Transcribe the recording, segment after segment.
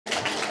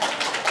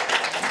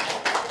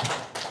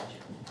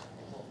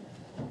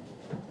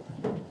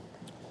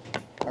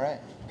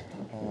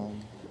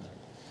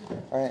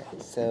All right,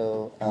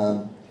 so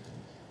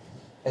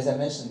as I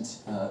mentioned,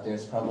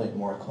 there's probably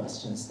more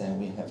questions than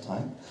we have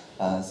time.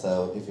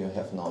 So if you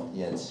have not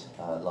yet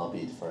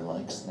lobbied for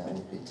likes, now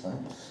would be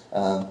time.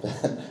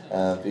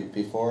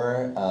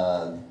 Before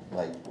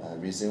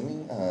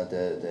resuming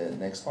the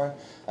next part,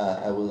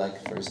 I would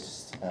like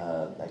first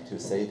like to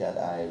say that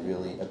I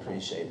really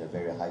appreciate the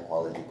very high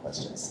quality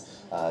questions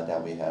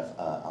that we have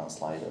on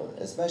Slido,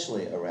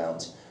 especially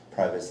around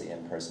privacy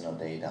and personal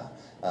data.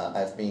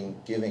 I've been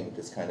giving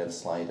this kind of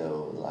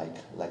Slido-like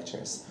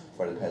lectures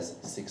for the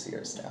past 6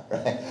 years now,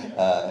 right?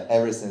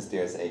 Ever since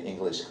there's an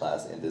English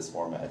class in this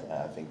format,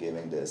 I've been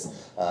giving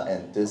this.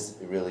 And this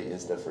really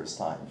is the first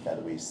time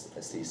that we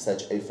see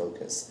such a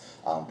focus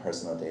on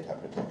personal data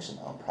protection,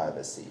 on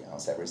privacy, on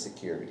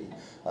cybersecurity.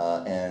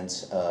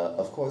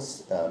 Of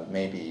course,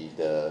 maybe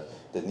the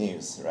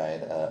news,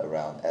 right,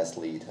 around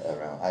athlete,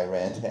 around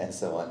Iran, and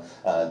so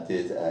on,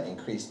 did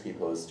increase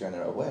people's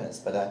general awareness.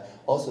 But I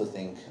also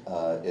think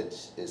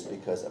it is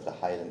because of the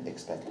heightened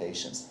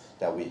expectations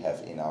that we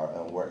have in our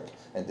own work,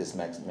 and this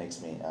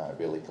makes me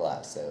really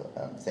glad. So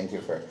thank you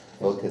for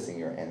focusing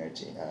your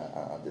energy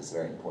on this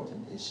very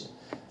important issue.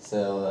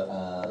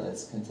 So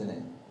let's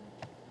continue.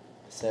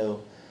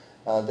 So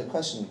the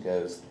question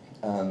goes,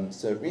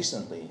 so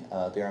recently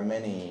there are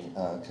many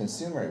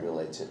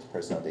consumer-related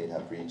personal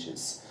data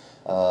breaches.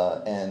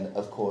 And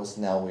of course,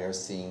 now we are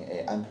seeing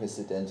an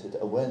unprecedented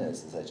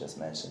awareness, as I just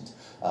mentioned,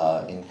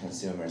 in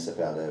consumers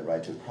about the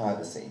right to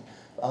privacy.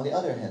 On the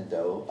other hand,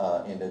 though,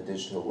 in the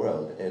digital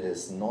world, it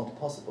is not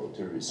possible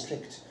to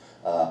restrict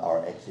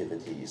our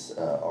activities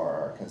or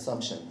our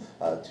consumption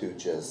to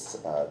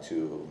just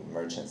to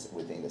merchants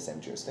within the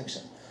same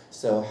jurisdiction.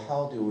 So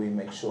how do we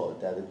make sure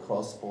that the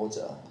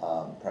cross-border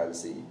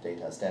privacy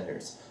data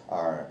standards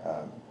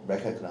are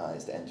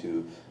recognized and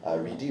to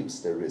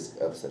reduce the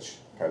risk of such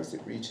privacy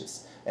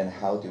breaches? And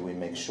how do we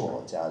make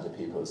sure that the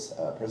people's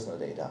personal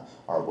data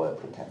are well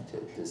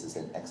protected? This is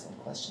an excellent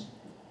question.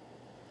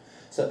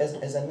 So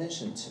as I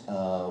mentioned,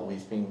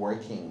 we've been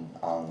working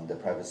on the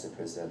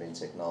privacy-preserving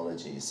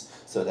technologies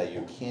so that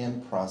you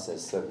can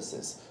process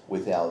services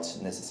without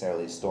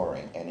necessarily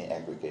storing any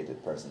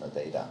aggregated personal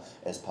data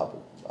as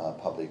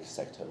public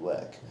sector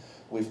work.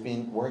 We've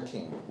been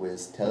working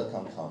with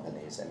telecom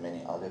companies and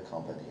many other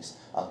companies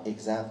on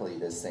exactly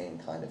the same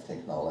kind of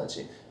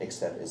technology,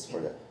 except it's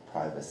for the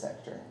private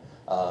sector.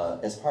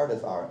 As part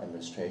of our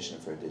administration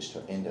for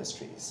digital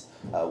industries,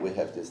 we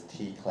have this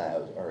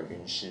T-Cloud or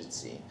云视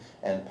机,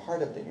 and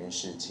part of the 云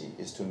视机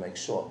is to make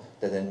sure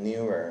that the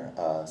newer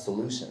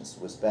solutions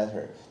with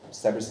better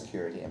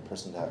cybersecurity and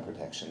personal data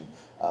protection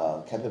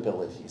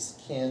capabilities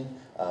can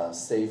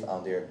save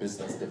on their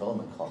business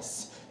development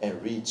costs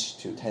and reach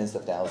to tens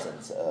of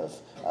thousands of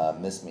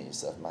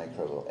MISMEs of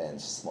micro and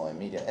small and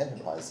medium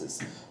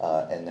enterprises,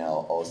 and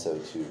now also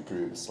to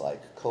groups like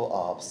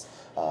co-ops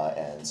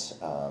and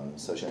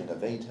social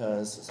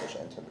innovators,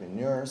 social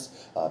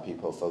entrepreneurs,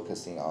 people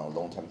focusing on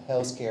long-term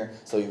healthcare.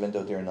 So even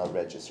though they're not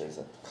registered as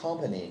a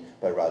company,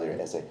 but rather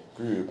as a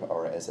group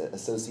or as an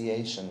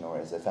association or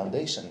as a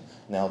foundation,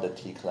 now the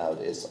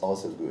T-Cloud is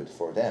also good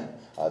for them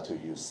to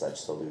use such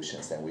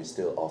solutions, and we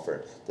still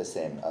offer the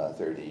same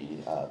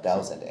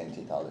 30,000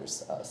 NT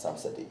dollars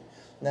subsidy.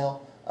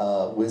 Now,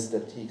 with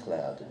the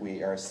T-Cloud,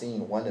 we are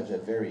seeing one of the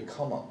very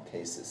common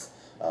cases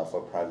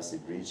for privacy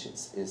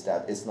breaches is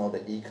that it's not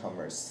the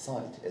e-commerce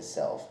site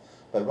itself,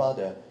 but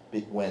rather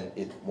when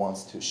it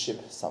wants to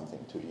ship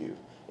something to you,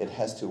 it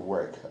has to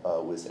work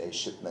with a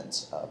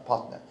shipment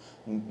partner.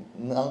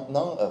 None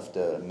of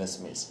the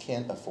MISMEs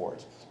can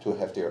afford to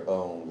have their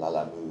own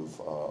Lalamove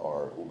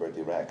or Uber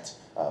Direct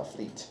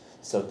fleet.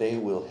 So they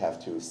will have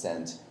to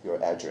send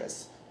your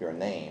address, your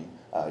name,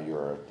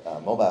 your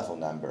mobile phone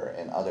number,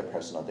 and other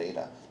personal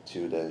data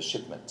to the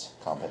shipment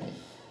company.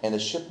 And the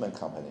shipment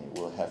company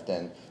will have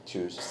then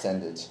to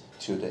send it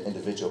to the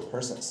individual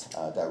persons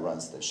that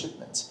runs the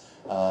shipment.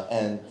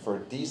 And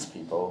for these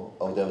people,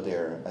 although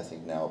they're, I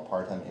think now,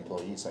 part-time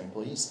employees or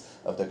employees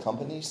of the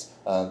companies,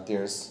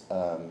 there's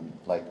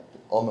like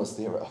almost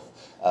zero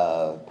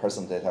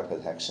personal data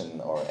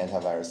protection or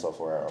antivirus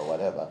software or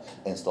whatever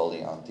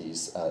installing on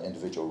these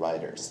individual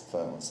riders'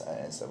 phones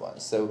and so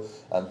on. So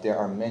there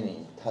are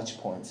many touch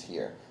points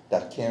here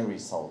that can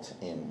result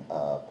in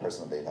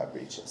personal data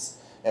breaches.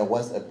 And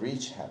once a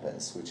breach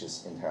happens, which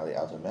is entirely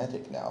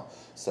automatic now,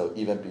 so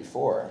even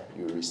before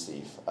you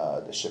receive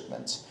the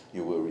shipment,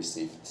 you will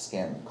receive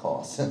scam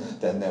calls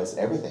that knows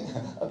everything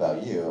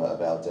about you,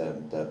 about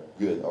the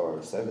good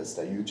or service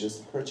that you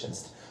just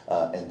purchased.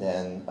 And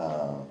then,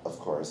 of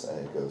course,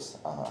 it goes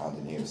on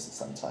the news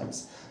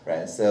sometimes,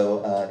 right?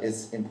 So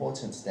it's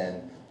important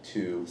then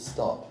to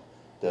stop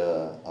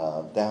the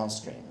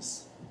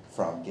downstreams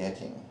from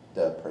getting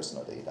the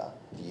personal data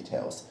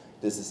details.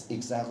 This is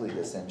exactly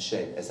the same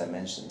shape as I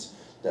mentioned.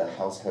 The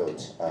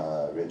household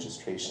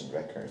registration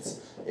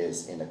records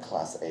is in the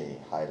Class A,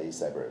 highly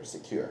cyber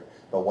secure.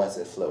 But once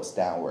it flows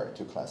downward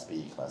to Class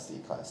B, Class C,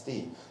 Class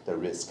D, the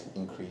risk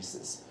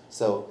increases.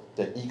 So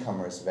the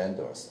e-commerce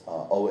vendors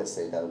always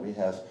say that we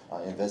have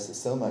invested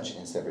so much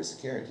in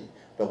cybersecurity,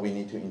 but we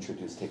need to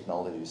introduce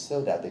technology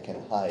so that they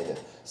can hide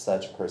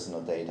such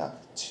personal data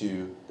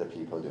to the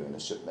people doing the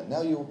shipment.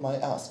 Now you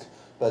might ask,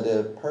 but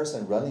the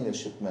person running the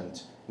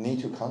shipment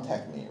need to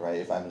contact me, right?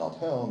 If I'm not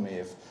home,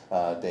 if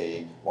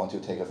they want to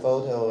take a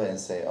photo and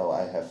say, oh,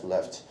 I have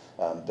left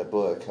the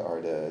book or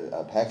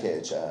the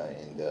package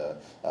in the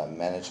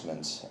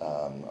management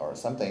or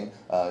something,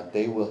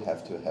 they will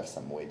have to have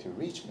some way to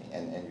reach me,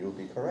 and you'll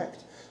be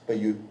correct. But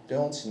you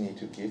don't need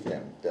to give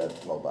them the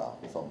mobile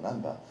phone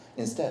number.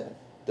 Instead,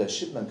 the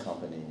shipment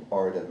company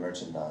or the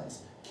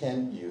merchandise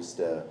can use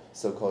the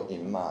so-called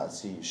隐码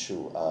技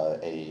术,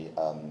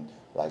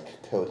 like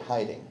code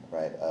hiding,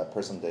 right?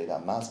 Personal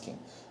data masking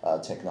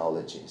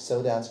technology,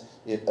 so that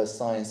it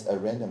assigns a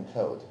random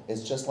code.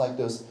 It's just like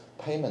those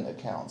payment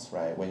accounts,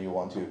 right? When you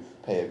want to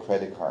pay a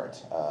credit card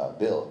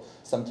bill,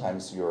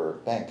 sometimes your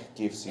bank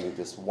gives you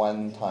this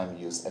one-time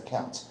use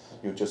account.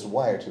 You just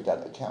wire to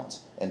that account,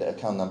 and the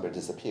account number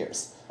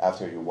disappears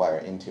after you wire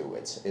into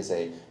it. It's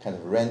a kind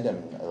of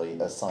randomly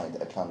assigned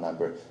account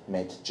number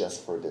made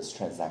just for this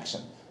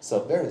transaction. So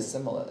very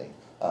similarly,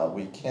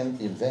 we can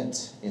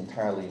invent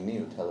entirely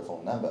new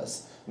telephone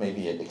numbers,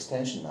 maybe an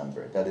extension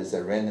number that is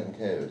a random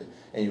code,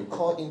 and you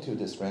call into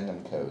this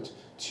random code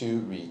to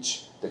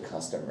reach the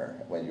customer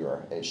when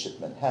you're a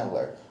shipment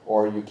handler,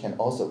 or you can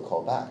also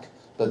call back.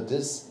 But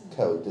this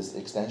code, this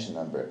extension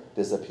number,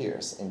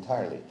 disappears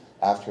entirely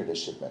after the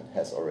shipment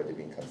has already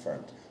been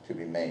confirmed to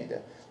be made.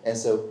 And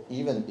so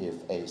even if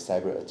a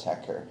cyber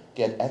attacker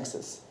get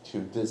access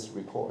to this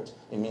record,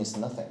 it means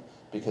nothing,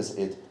 because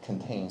it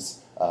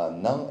contains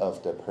none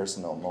of the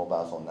personal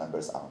mobile phone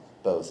numbers on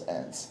both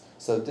ends.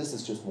 So this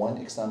is just one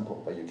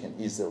example, but you can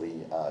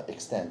easily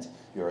extend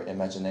your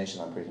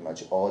imagination on pretty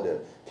much all the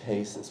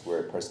cases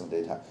where personal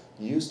data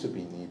used to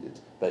be needed,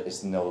 but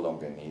is no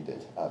longer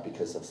needed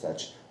because of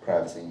such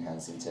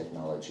privacy-enhancing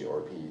technology,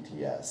 or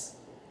PETS.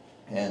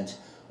 And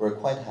we're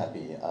quite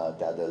happy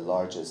that the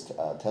largest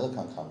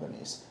telecom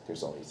companies,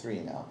 there's only three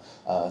now,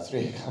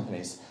 three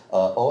companies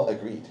all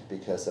agreed,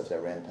 because of the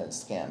rampant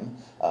scam,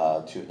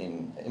 to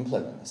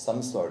implement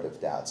some sort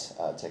of that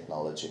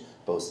technology,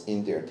 both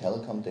in their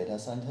telecom data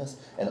centers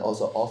and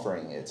also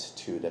offering it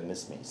to the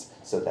MISMEs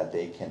so that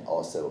they can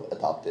also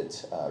adopt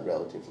it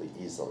relatively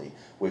easily.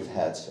 We've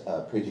had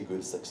pretty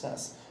good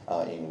success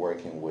in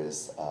working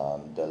with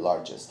the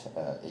largest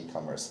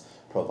e-commerce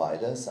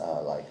providers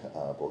like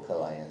博客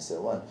来 and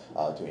so on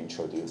to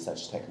introduce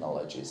such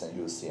technologies, and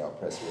you'll see our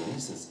press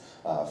releases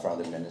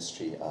from the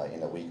ministry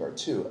in a week or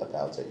two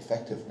about the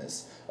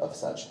effectiveness of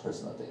such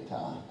personal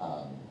data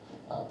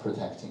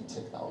protecting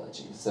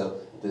technology. So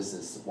this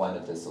is one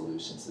of the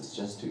solutions, is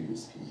just to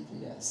use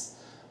PETS.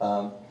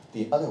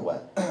 The other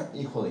one,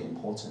 equally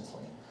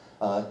importantly,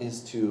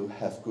 is to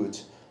have good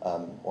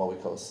what we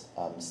call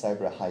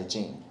cyber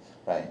hygiene.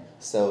 Right?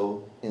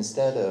 So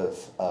instead of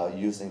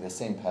using the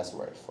same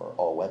password for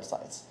all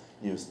websites,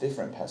 use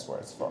different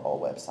passwords for all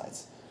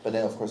websites. But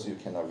then, of course, you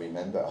cannot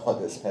remember all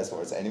these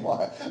passwords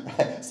anymore,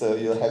 right? So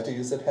you'll have to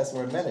use a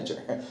password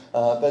manager.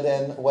 But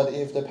then, what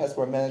if the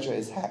password manager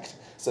is hacked?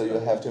 So you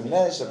have to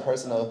manage the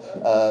personal,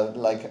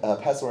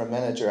 password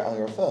manager on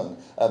your phone.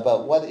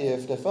 But what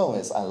if the phone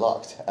is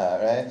unlocked,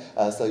 right?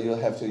 So you'll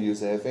have to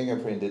use a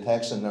fingerprint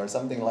detection or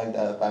something like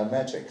that,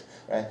 biometric,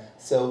 right?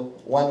 So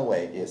one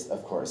way is,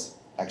 of course,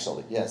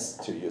 actually, yes,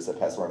 to use a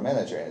password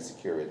manager and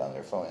secure it on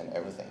your phone and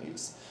everything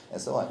use,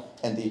 and so on.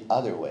 And the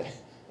other way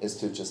is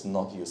to just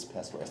not use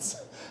passwords.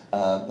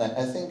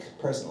 I think,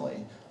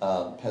 personally,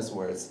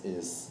 passwords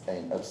is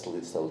an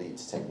obsolete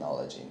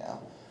technology now,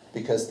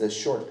 because the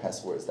short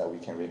passwords that we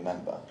can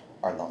remember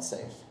are not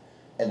safe.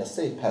 And the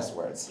safe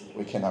passwords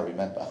we cannot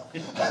remember.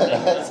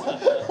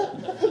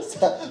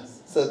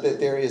 so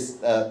there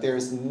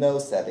is no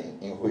setting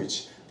in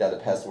which that the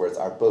passwords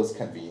are both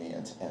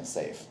convenient and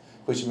safe,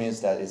 which means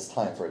that it's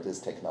time for this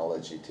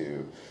technology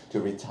to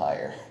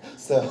retire.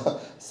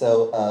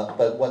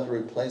 But what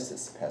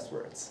replaces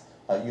passwords?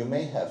 You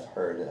may have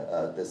heard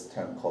this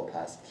term called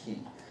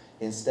passkey.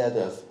 Instead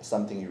of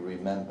something you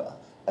remember,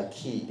 a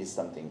key is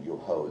something you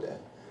hold.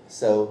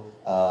 So,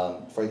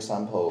 for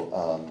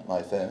example,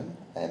 my phone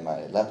and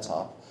my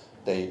laptop,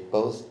 they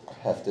both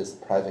have these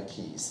private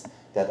keys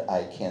that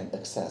I can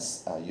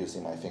access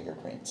using my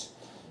fingerprint.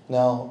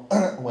 Now,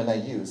 when I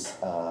use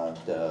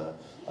the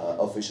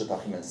official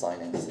document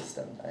signing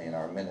system in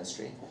our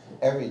ministry,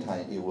 every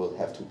time it will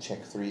have to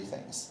check three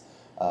things: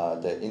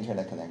 the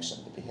internet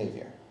connection, the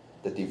behavior,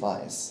 the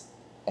device,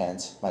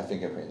 and my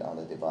fingerprint on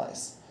the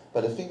device.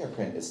 But the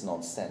fingerprint is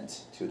not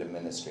sent to the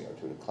ministry or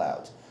to the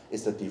cloud.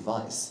 It's the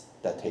device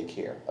that takes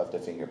care of the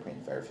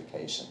fingerprint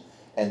verification.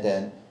 And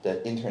then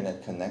the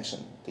internet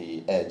connection,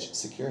 the edge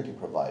security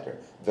provider,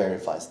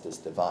 verifies this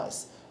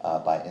device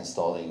by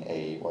installing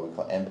what we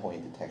call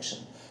endpoint detection,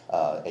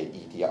 a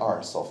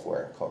EDR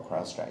software called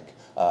CrowdStrike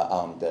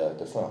on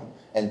the phone.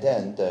 And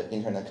then the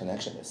internet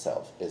connection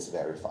itself is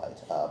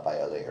verified by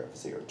a layer of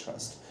zero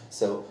trust.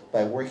 So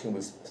by working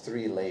with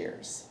three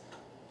layers,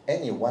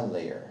 any one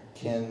layer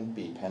can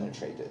be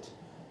penetrated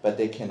but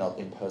they cannot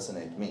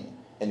impersonate me,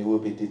 and it will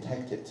be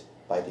detected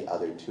by the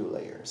other 2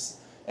 layers.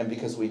 And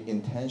because we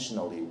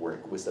intentionally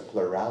work with a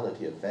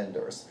plurality of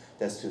vendors,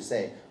 that's to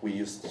say, we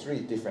use 3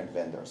 different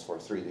vendors for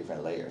 3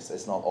 different layers.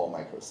 It's not all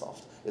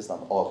Microsoft, it's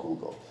not all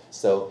Google.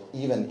 So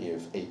even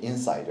if an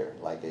insider,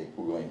 like a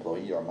Google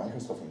employee or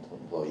Microsoft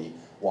employee,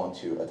 want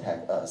to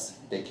attack us,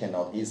 they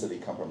cannot easily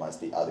compromise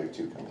the other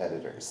 2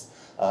 competitors.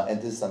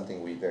 And this is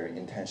something we very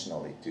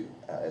intentionally do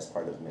as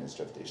part of the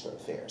Ministry of Digital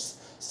Affairs.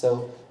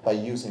 So by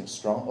using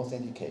strong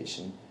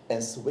authentication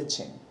and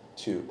switching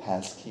to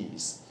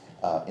passkeys,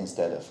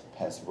 instead of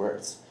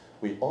passwords,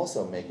 we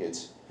also make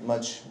it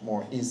much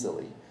more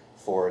easily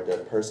for the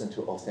person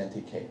to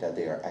authenticate that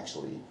they are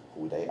actually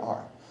who they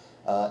are.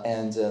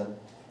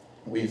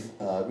 We've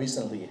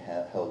recently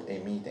held a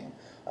meeting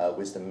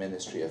with the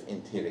Ministry of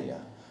Interior,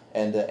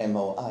 and the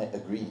MOI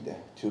agreed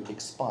to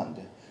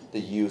expand the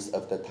use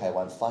of the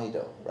Taiwan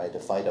FIDO, right? The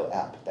FIDO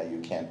app that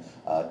you can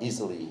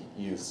easily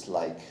use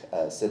like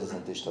a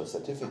citizen digital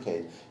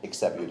certificate,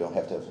 except you don't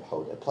have to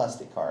hold a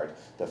plastic card.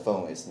 The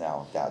phone is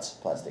now that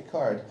plastic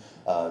card.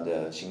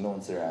 The 行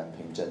动自然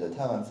凭证, the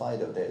Taiwan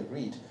FIDO, they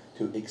agreed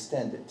to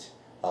extend it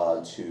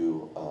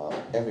to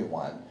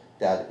everyone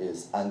that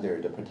is under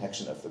the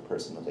protection of the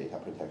Personal Data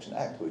Protection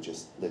Act, which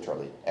is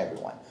literally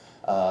everyone.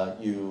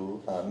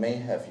 You may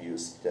have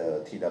used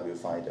the TW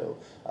FIDO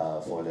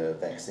for the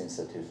vaccine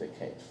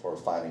certificate, for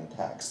filing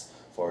tax,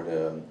 for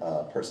the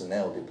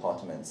personnel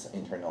department's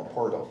internal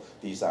portal.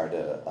 These are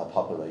the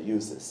popular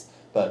uses.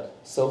 But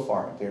so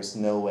far, there's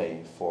no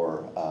way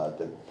for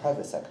the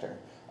private sector,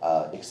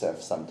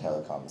 except some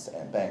telecoms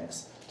and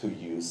banks, to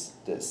use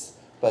this.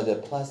 But the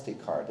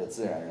plastic card, the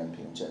自然人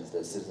凭证,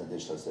 the citizen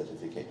digital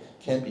certificate,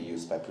 can be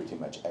used by pretty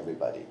much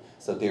everybody.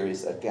 So there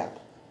is a gap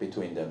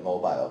between the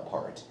mobile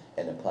part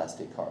and the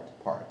plastic card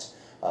part.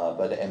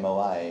 But the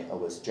MOI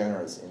was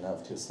generous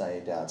enough to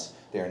say that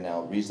they're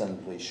now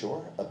reasonably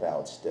sure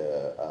about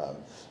the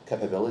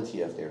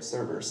capability of their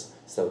servers,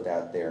 so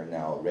that they're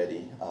now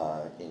ready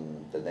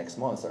in the next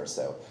month or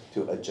so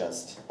to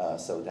adjust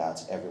so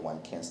that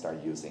everyone can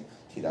start using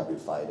TW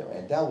FIDO.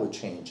 And that will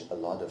change a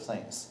lot of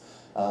things.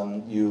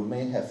 You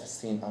may have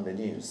seen on the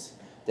news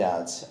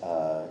that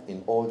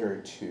in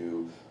order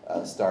to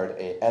start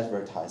an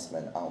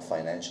advertisement on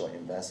financial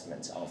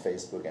investments on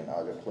Facebook and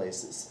other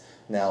places,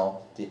 now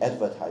the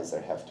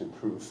advertiser have to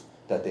prove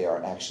that they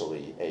are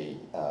actually a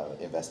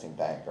investing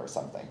bank or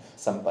something,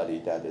 somebody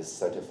that is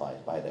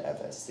certified by the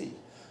FSC.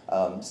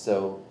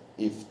 So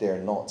if they're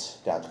not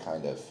that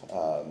kind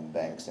of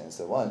banks and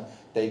so on,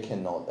 they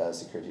cannot,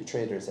 security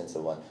traders and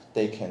so on,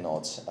 they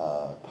cannot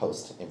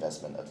post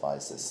investment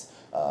advices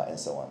and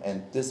so on.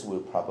 And this will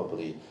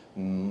probably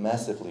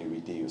massively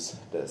reduce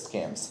the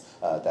scams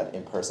that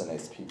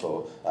impersonates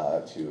people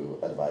to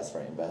advise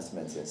for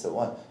investments and so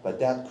on. But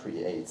that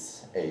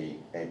creates a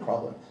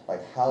problem.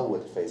 Like, how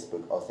would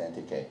Facebook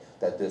authenticate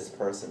that this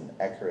person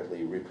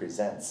accurately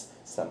represents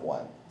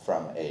someone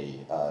from a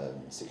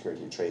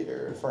security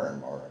trader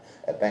firm or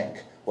a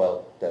bank?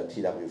 Well, the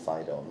TW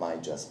FIDO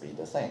might just be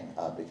the thing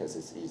because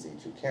it's easy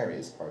to carry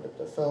as part of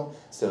the phone,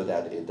 so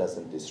that it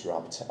doesn't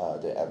disrupt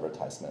the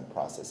advertisement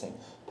process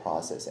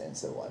and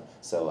so on.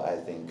 So I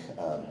think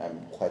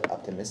I'm quite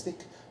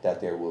optimistic that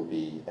there will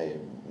be a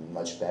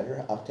much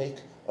better uptake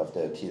of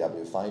the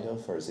TW FIDO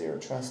for Zero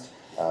Trust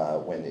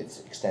when it's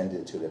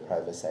extended to the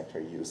private sector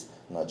use,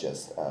 not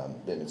just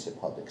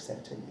limited public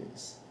sector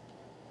use.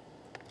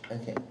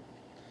 Okay.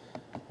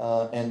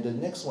 And the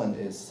next one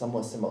is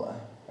somewhat similar,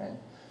 right?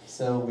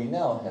 So we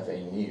now have a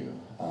new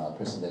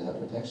Personal Data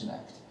Protection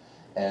Act,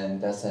 and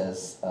that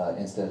says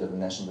instead of the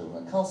National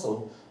Government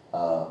Council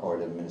or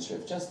the Ministry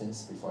of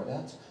Justice before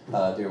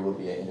that, there will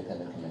be an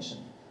independent commission.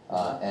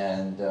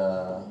 And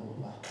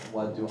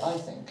what do I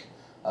think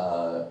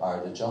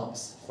are the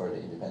jobs for the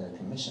independent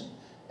commission?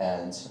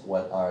 And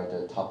what are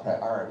the top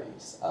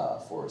priorities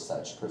for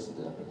such personal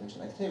data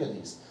protection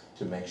activities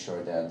to make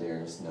sure that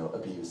there's no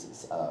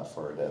abuses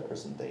for the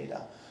personal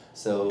data?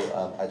 So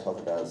I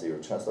talked about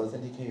zero trust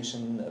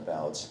authentication,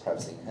 about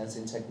privacy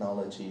enhancing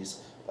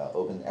technologies, about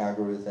open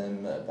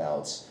algorithm,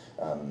 about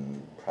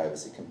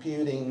privacy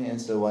computing,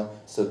 and so on.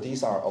 So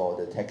these are all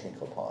the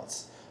technical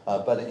parts.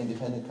 But the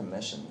independent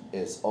commission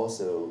is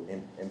also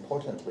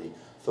importantly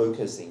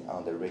focusing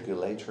on the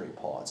regulatory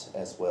part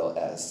as well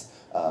as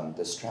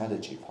the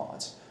strategy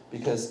part,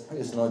 because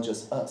it's not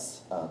just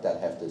us that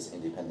have this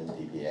independent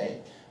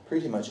DPA.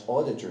 Pretty much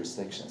all the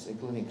jurisdictions,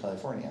 including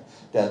California,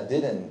 that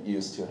didn't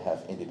used to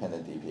have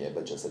independent DPA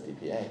but just a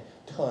DPA,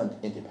 turned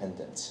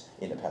independent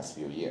in the past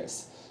few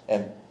years.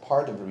 And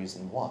part of the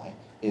reason why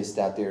is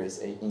that there is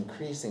an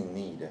increasing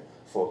need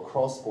for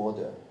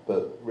cross-border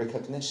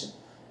recognition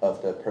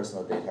of the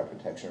personal data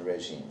protection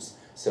regimes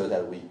so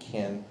that we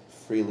can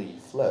freely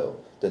flow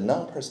the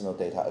non-personal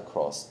data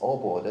across all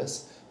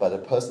borders, but the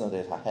personal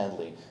data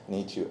handling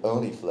need to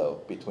only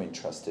flow between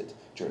trusted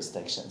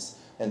jurisdictions.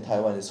 And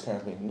Taiwan is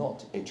currently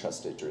not a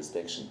trusted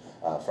jurisdiction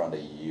from the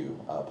EU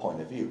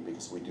point of view,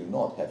 because we do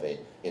not have an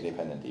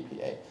independent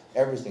DPA.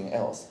 Everything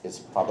else is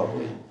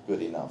probably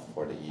good enough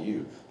for the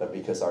EU, but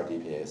because our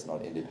DPA is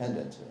not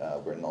independent,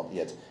 we're not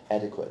yet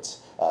adequate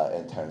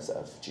in terms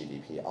of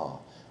GDPR.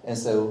 And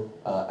so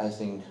I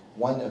think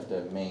one of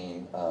the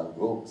main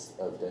goals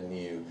of the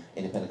new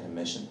independent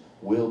commission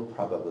will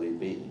probably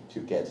be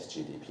to get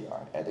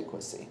GDPR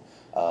adequacy.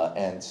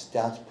 And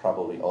that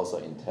probably also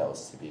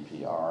entails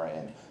CBPR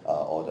and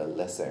all the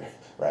lesser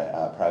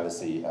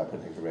privacy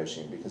protective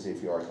regime, because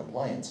if you are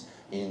compliant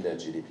in the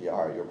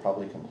GDPR, you're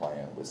probably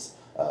compliant with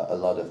a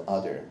lot of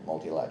other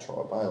multilateral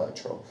or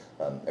bilateral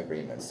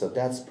agreements. So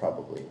that's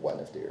probably one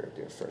of their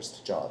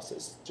first jobs,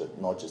 is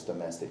not just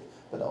domestic,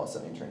 but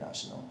also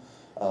international.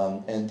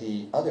 And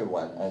the other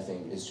one, I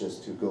think, is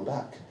just to go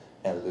back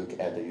and look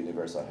at the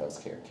universal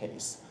healthcare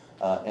case.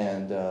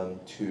 And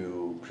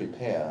to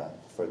prepare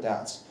for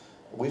that,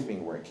 we've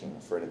been working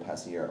for the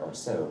past year or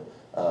so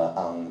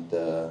on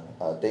the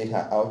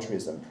data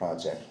altruism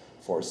project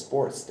for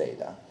sports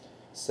data.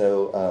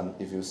 So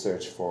if you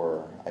search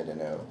for, I don't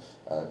know,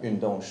 运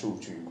动数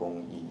据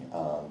公益,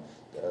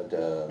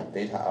 the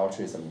data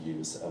altruism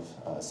use of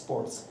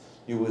sports,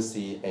 you will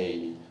see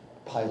a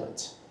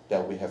pilot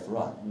that we have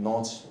run,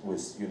 not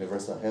with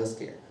universal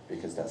healthcare,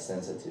 because that's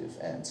sensitive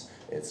and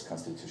it's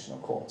constitutional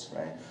court,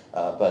 right?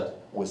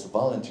 But with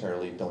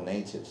voluntarily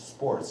donated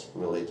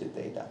sports-related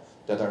data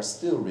that are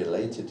still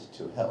related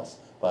to health,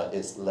 but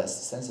it's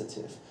less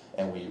sensitive,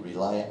 and we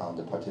rely on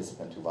the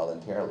participant to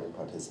voluntarily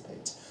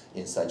participate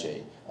in such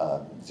a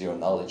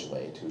zero-knowledge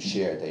way to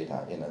share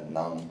data in a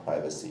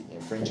non-privacy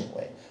infringing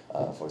way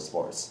for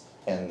sports.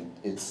 And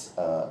it's,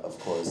 of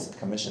course,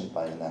 commissioned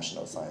by the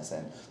National Science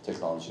and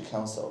Technology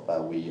Council,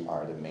 but we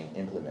are the main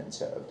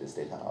implementer of this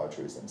data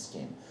altruism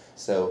scheme.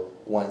 So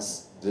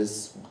once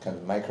this kind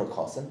of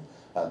microcosm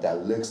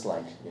that looks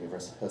like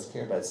universal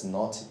healthcare, but it's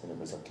not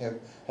universal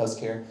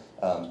healthcare,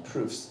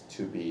 proves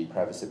to be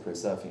privacy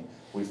preserving,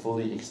 we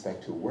fully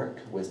expect to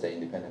work with the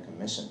independent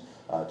commission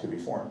to be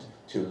formed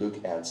to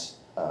look at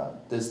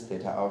this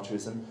data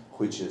altruism,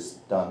 which is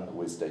done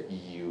with the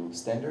EU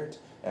standard,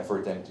 and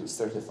for them to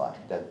certify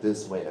that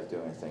this way of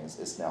doing things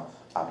is now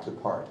up to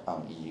par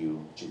on EU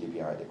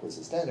GDPR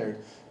adequacy standard,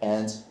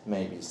 and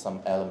maybe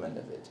some element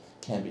of it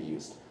can be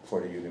used for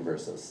the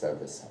universal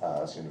service,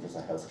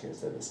 universal healthcare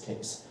service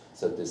case.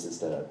 So this is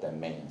the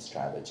main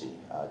strategy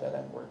that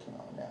I'm working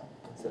on now.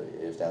 So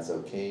if that's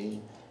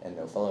okay, and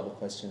no follow-up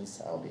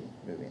questions, I'll be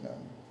moving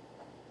on.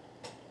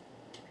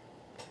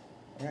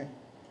 All right.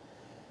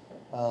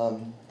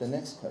 The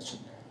next question.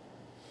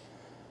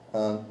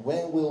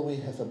 When will we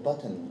have a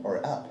button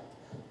or app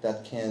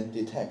that can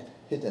detect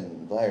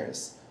hidden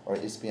virus or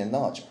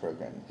espionage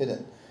program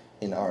hidden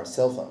in our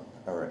cell phone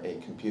or a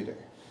computer?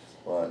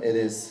 Well, it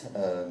is,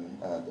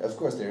 of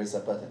course there is a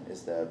button,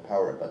 it's the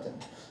power button.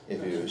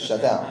 If you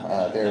shut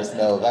down, there is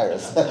no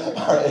virus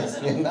or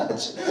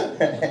espionage.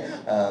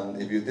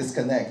 If you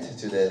disconnect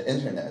to the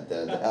internet,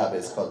 the app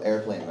is called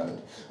airplane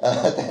mode,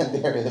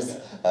 then there is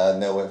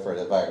no way for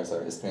the virus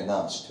or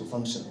espionage to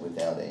function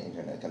without an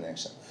internet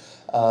connection.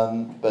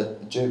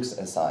 But jokes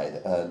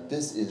aside,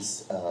 this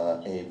is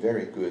a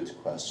very good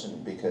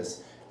question,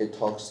 because it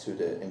talks to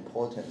the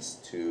importance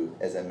to,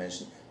 as I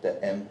mentioned, the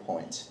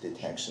endpoint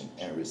detection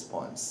and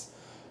response.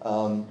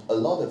 A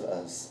lot of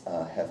us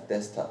have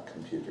desktop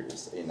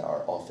computers in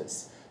our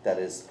office that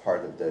is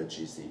part of the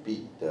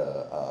GCB,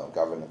 the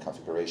Government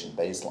Configuration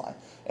Baseline,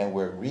 and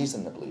we're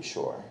reasonably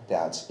sure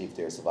that if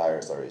there's a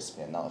virus or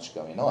espionage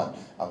going on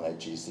a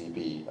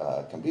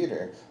GCB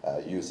computer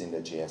using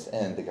the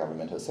GSN, the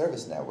Governmental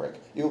Service Network,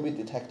 it will be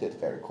detected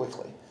very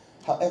quickly.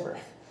 However,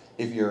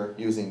 if you're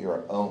using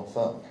your own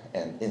phone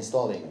and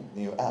installing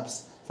new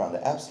apps from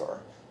the App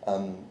Store,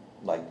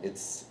 like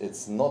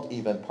it's not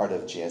even part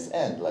of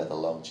GSN, let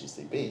alone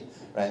GCB,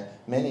 right?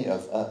 Many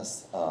of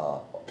us,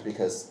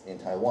 because in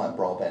Taiwan,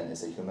 broadband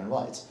is a human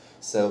right.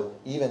 So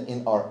even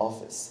in our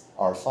office,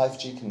 our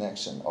 5G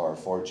connection or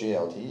 4G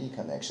LTE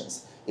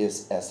connections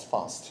is as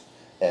fast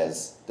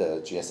as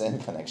the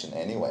GSM connection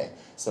anyway.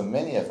 So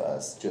many of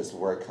us just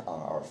work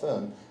on our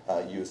phone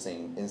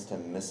using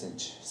instant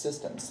message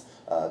systems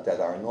that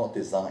are not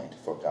designed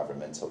for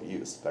governmental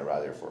use, but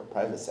rather for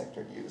private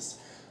sector use.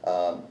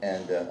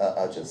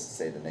 I'll just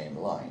say the name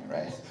Line,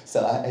 right?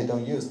 So I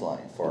don't use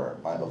Line for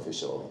my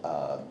official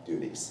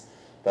duties.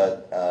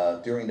 But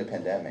during the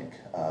pandemic,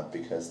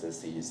 because the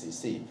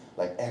CECC,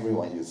 like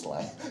everyone used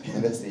Line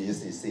in the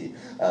CECC,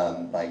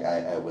 like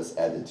I was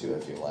added to a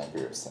few Line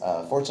groups.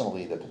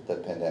 Fortunately, the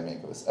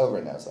pandemic was over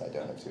now, so I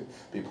don't have to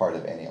be part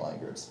of any Line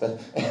groups.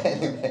 But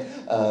anyway,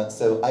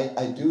 so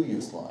I do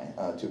use Line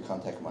to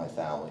contact my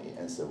family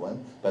and so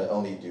on, but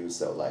only do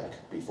so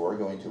like before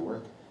going to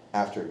work,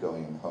 after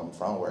going home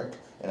from work,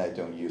 and I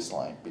don't use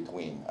Line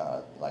between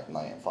like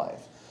 9 and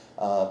 5.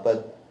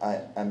 But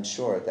I'm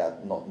sure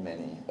that not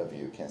many of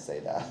you can say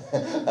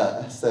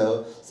that.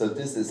 So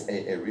this is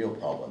a real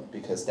problem,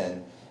 because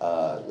then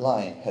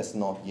Line has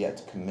not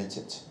yet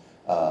committed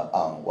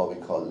on what we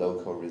call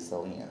local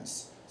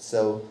resilience.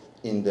 So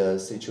in the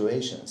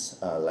situations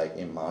like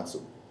in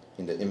Matsu,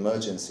 in the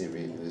emergency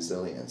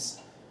resilience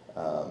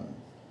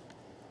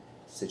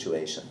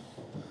situation,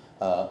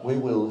 we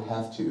will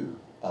have to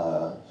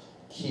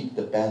keep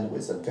the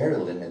bandwidth, a very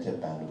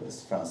limited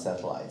bandwidth from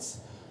satellites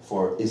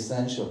for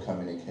essential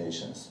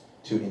communications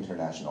to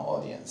international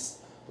audience,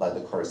 like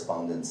the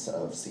correspondents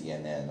of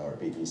CNN or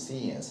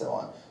BBC and so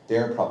on.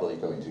 They're probably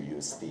going to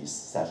use these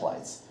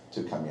satellites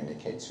to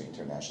communicate to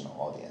international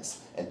audience,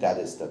 and that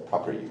is the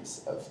proper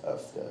use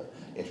of the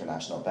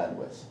international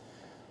bandwidth.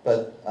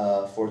 But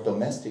for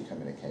domestic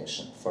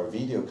communication, for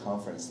video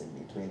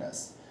conferencing between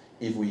us,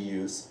 if we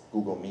use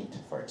Google Meet,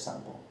 for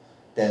example,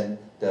 then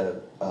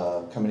the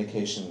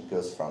communication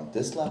goes from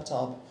this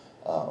laptop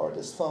or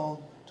this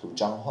phone to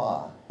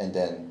Zhanghua, and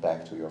then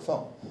back to your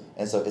phone.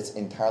 And so it's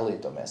entirely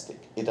domestic.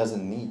 It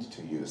doesn't need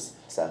to use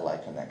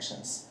satellite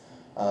connections.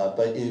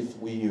 But if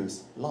we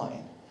use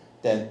Line,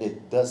 then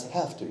it does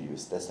have to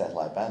use the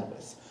satellite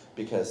bandwidth,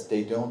 because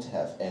they don't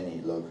have any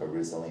local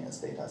resilience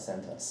data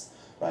centers,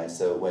 right?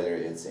 So whether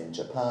it's in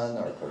Japan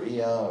or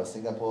Korea or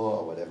Singapore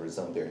or whatever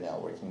zone they're now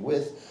working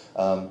with,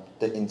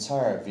 the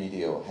entire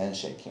video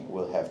handshaking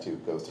will have to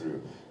go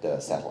through the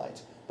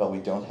satellite. But we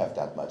don't have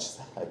that much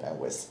satellite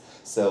bandwidth.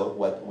 So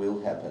what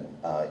will happen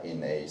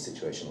in a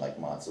situation like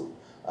Matsu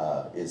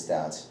is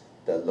that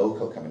the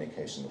local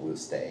communication will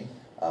stay,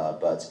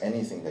 but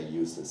anything that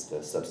uses the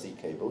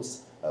subsea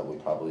cables will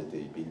probably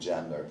be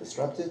jammed or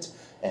disrupted,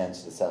 and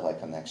the satellite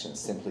connections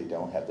simply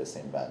don't have the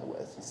same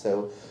bandwidth.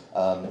 So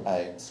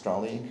I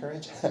strongly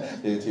encourage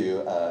you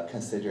to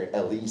consider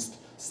at least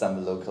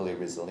some locally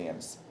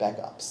resilient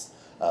backups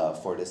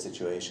for the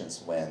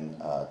situations when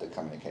the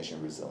communication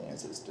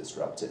resilience is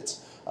disrupted,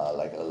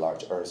 like a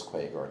large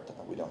earthquake, or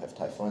we don't have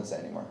typhoons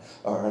anymore,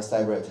 or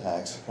cyber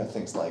attacks, or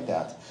things like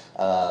that.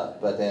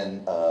 But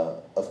then,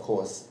 of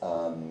course,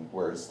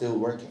 we're still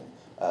working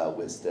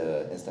with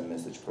the instant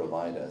message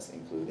providers,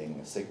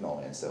 including Signal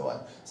and so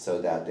on,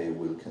 so that they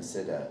will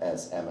consider,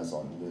 as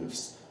Amazon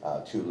moves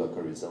to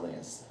local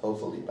resilience,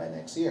 hopefully by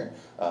next year,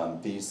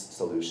 these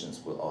solutions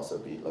will also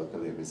be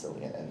locally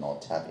resilient and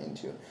not tap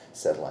into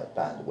satellite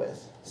bandwidth.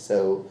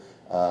 So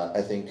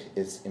I think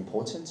it's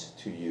important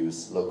to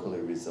use locally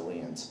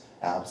resilient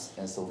apps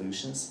and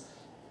solutions,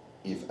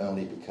 if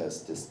only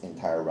because this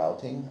entire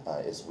routing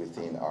is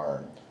within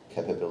our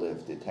capability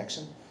of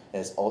detection.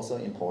 It's also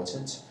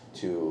important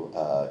to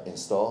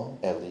install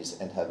at least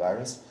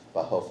antivirus,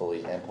 but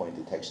hopefully endpoint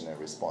detection and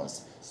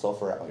response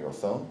software on your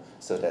phone,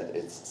 so that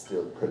it's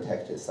still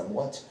protected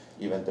somewhat,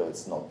 even though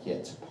it's not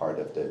yet part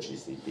of the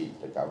GCP,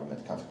 the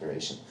government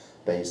configuration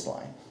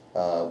baseline.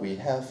 We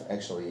have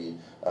actually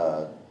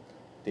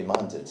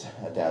demanded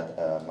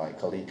that my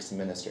colleagues,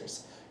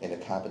 ministers in the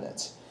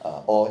cabinet,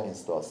 all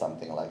install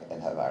something like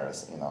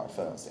antivirus in our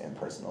phones and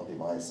personal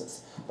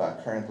devices.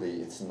 But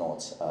currently, it's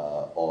not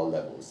all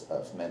levels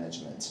of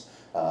management.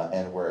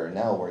 And we're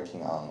now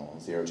working on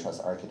zero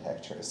trust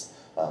architectures,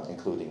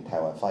 including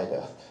Taiwan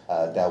FIDO,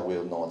 that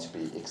will not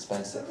be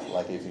expensive.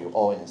 Like if you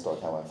all install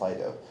Taiwan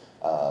FIDO,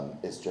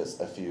 it's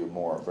just a few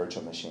more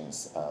virtual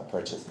machines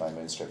purchased by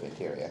Ministry of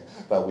Interior,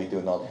 but we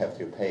do not have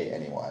to pay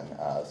anyone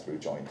through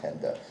joint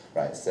tender,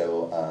 right?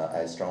 So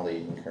I strongly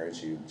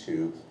encourage you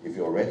to, if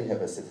you already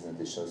have a citizen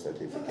digital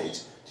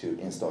certificate, to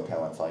install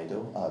Taiwan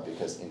FIDO,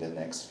 because in the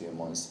next few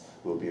months,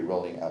 we'll be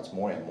rolling out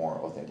more and more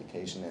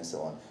authentication and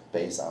so on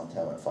based on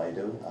Taiwan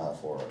FIDO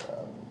for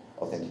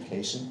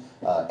authentication.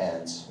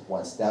 And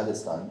once that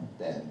is done,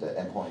 then the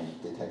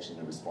endpoint detection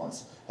and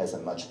response has a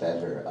much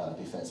better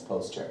defense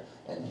posture,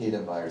 and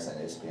hidden virus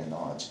and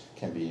espionage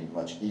can be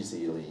much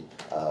easily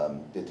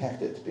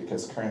detected,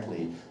 because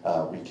currently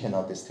we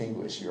cannot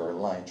distinguish your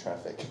line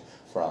traffic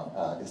from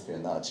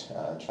espionage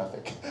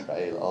traffic,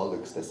 right? It all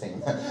looks the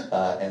same.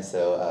 And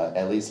so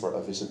at least for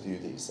official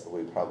duties,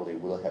 we probably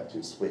will have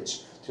to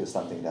switch to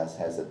something that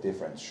has a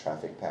different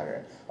traffic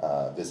pattern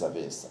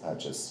vis-a-vis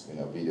just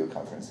video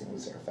conferencing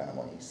with your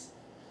families.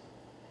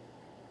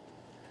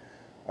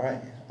 All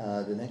right,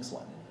 the next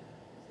one.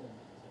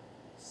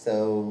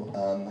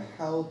 So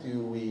how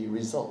do we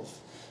resolve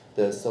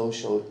the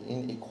social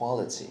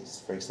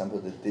inequalities, for example,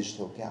 the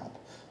digital gap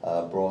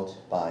brought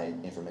by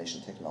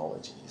information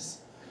technologies?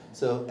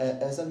 So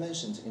as I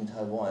mentioned, in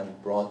Taiwan,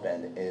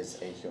 broadband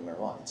is a human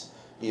right.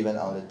 Even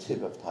on the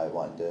tip of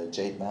Taiwan, the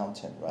Jade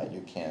Mountain, right,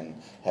 you can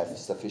have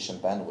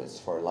sufficient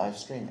bandwidth for live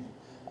streaming.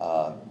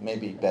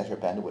 Maybe better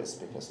bandwidth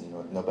because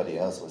nobody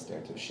else was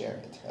there to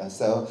share it.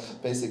 So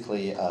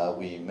basically,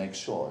 we make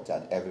sure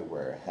that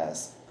everywhere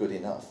has good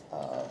enough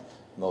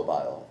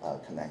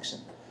mobile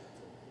connection.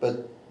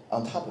 But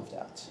on top of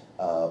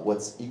that,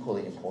 what's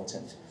equally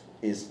important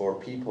is for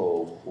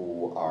people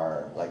who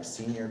are like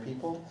senior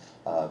people,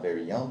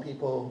 very young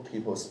people,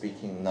 people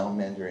speaking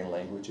non-Mandarin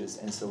languages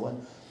and so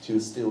on, to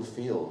still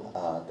feel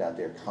that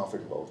they're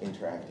comfortable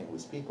interacting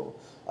with people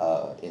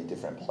in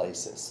different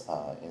places,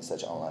 in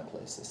such online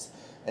places.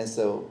 And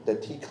so the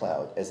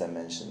T-Cloud, as I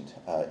mentioned,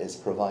 is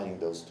providing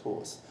those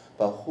tools.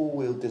 But who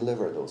will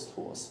deliver those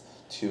tools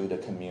to the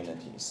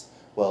communities?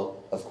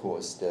 Well, of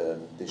course, the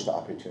Digital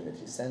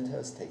Opportunity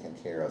Centers taken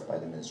care of by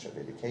the Ministry of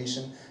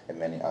Education and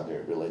many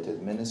other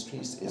related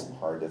ministries is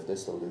part of the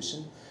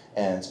solution.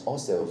 And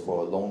also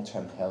for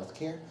long-term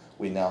healthcare,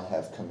 we now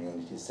have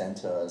community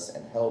centers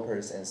and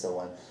helpers and so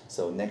on.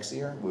 So next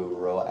year, we will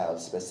roll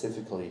out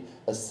specifically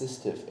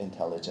assistive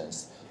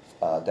intelligence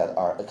that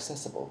are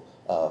accessible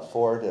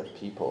for the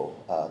people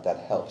that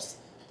helps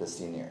the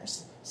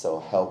seniors. So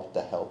help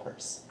the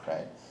helpers,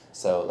 right?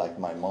 So like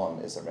my mom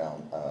is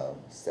around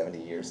 70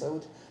 years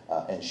old,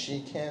 and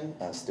she can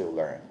still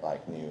learn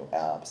like new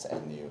apps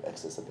and new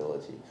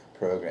accessibility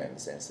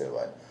programs and so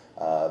on.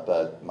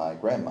 But my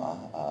grandma,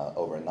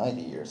 over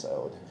 90 years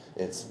old,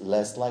 it's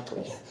less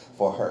likely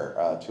for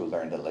her to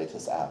learn the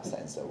latest apps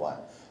and so on.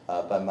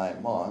 But my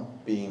mom,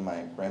 being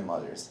my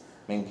grandmother's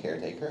main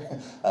caretaker,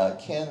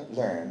 can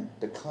learn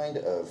the kind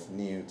of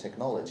new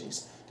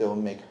technologies that will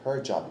make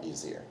her job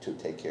easier to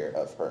take care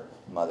of her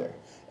mother.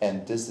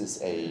 And this is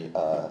a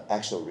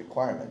actual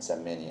requirement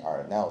that many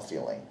are now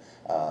feeling.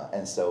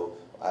 And so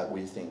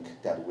we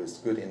think that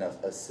with good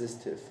enough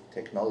assistive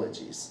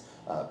technologies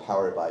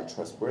powered by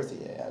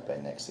trustworthy AI by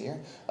next year,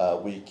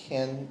 we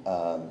can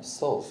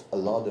solve a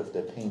lot of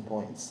the pain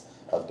points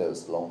of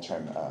those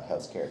long-term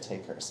healthcare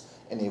takers.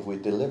 And if we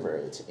deliver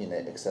it in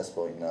an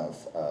accessible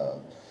enough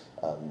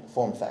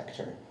form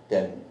factor,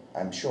 then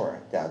I'm sure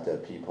that the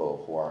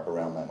people who are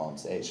around my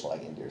mom's age,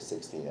 like in their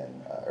 60s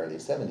and early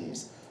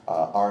 70s,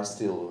 are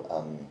still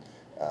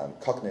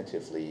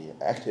cognitively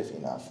active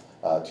enough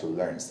to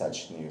learn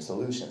such new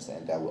solutions,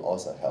 and that will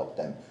also help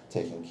them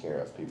taking care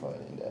of people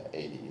in the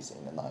 80s,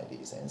 in the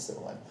 90s, and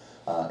so on.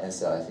 And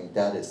so I think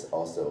that is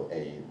also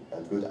a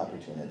good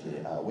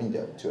opportunity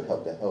window to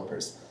help the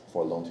helpers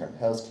for long-term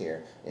health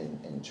care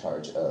in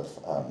charge of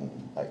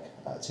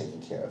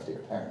taking care of their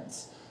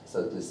parents.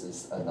 So this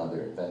is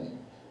another venue.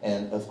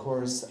 And of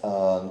course,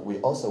 we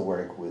also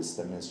work with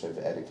the Ministry of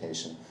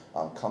Education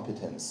on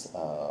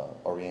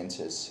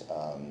competence-oriented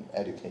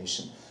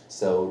education.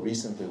 So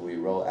recently we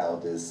rolled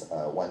out this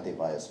one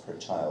device per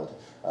child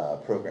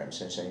program,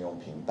 生生用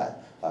平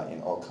板,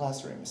 in all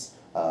classrooms,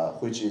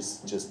 which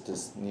is just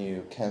this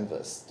new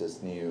canvas,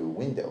 this new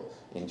window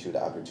into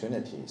the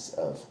opportunities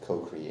of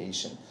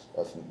co-creation,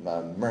 of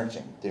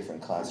merging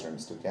different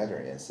classrooms together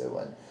and so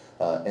on.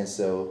 And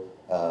so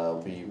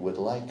we would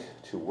like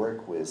to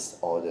work with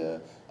all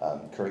the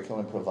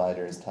curriculum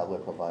providers,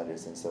 tablet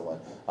providers, and so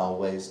on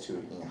ways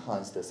to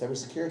enhance the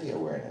cybersecurity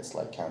awareness,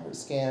 like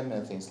counter-scam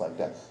and things like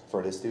that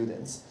for the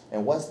students.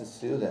 And once the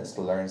students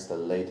learns the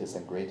latest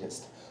and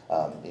greatest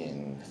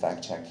in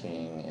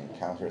fact-checking, in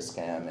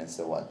counter-scam, and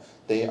so on,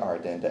 they are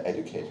then the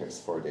educators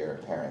for their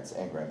parents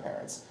and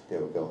grandparents. They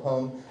will go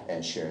home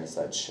and share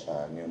such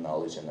new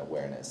knowledge and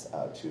awareness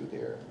to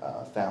their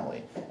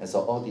family. And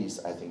so all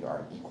these, I think,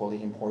 are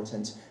equally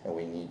important, and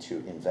we need to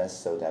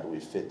invest so that we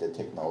fit the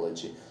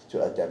technology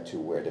to adapt to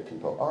where the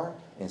people are,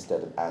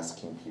 instead of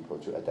asking people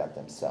to adapt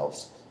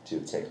themselves to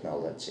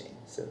technology.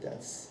 So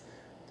that's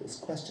this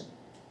question.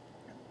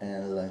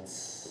 And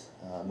let's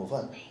move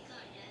on.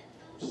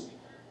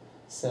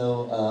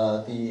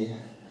 So the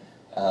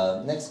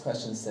next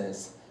question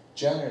says,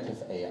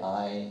 generative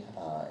AI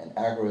and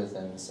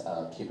algorithms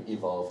keep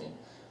evolving.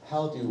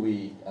 How do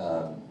we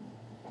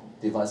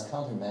devise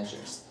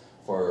countermeasures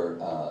for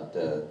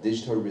the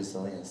digital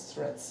resilience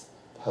threats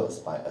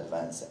posed by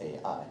advanced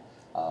AI?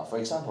 For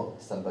example,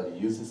 somebody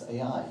uses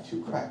AI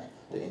to crack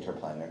the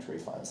interplanetary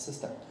file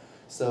system.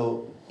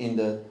 So in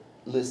the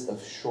list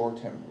of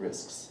short-term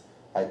risks,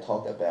 I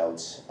talked about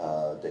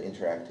the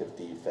interactive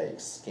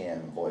deepfakes,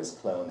 scam, voice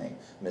cloning,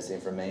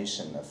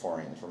 misinformation,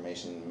 foreign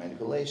information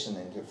manipulation,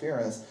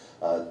 interference.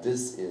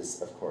 This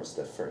is, of course,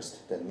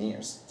 the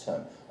nearest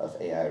term of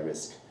AI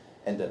risk.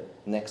 And the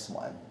next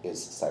one is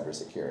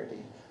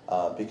cybersecurity.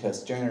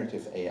 Because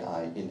generative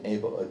AI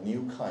enable a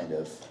new kind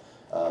of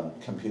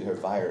computer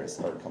virus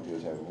or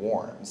computer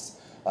worms.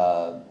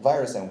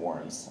 Virus and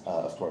worms,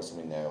 of course,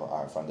 we know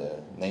are from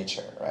the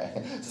nature,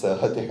 right? So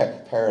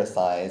they're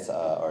parasites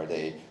or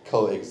they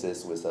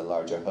coexist with a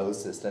larger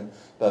host system.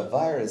 But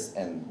virus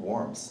and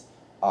worms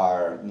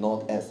are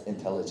not as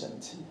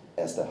intelligent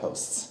as the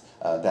hosts.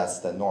 That's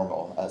the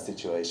normal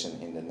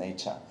situation in the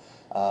nature.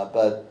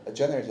 But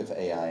generative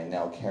AI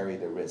now carry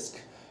the risk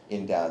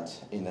in that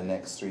in the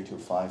next 3 to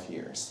 5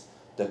 years,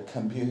 the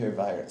computer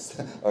virus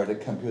or the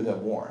computer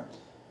worm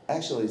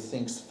actually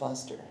thinks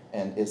faster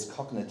and is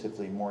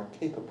cognitively more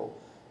capable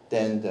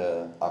than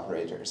the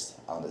operators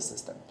on the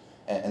system.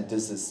 And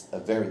this is a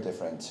very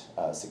different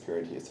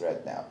security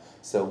threat now.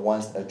 So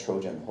once a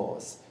Trojan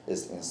horse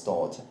is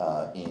installed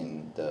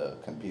in the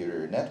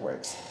computer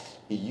networks,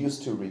 it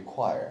used to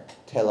require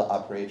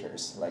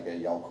teleoperators, like a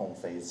遥控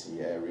飞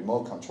机, a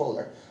remote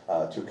controller,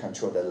 to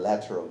control the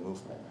lateral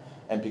movement.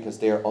 And because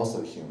they are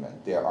also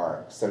human, there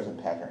are certain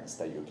patterns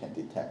that you can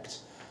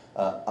detect.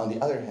 On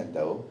the other hand,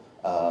 though,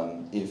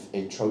 if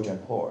a Trojan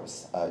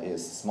horse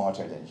is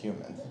smarter than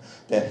human,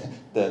 then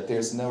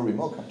there's no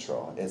remote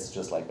control. It's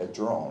just like a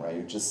drone, right?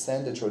 You just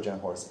send the Trojan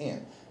horse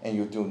in, and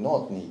you do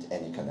not need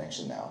any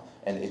connection now.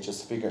 And it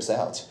just figures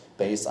out,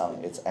 based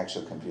on its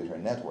actual computer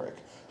network,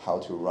 how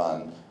to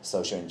run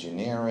social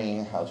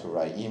engineering, how to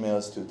write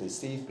emails to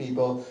deceive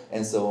people,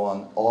 and so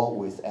on, all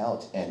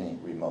without any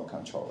remote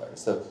controller.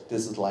 So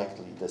this is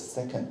likely the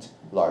second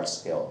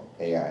large-scale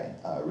AI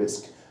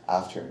risk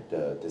after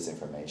the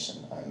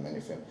disinformation and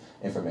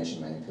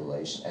information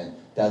manipulation. And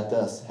that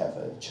does have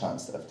a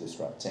chance of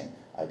disrupting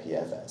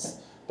IPFS.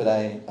 But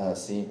I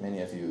see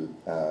many of you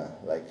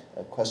like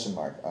a question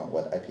mark on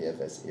what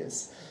IPFS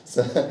is.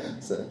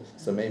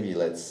 So maybe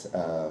let's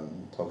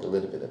talk a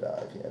little bit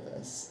about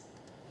IPFS.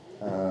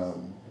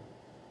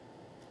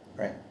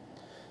 Right.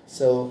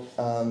 So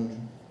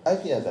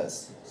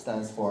IPFS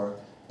stands for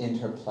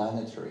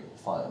Interplanetary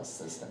File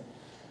System.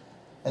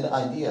 And the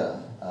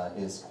idea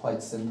is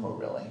quite simple,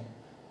 really.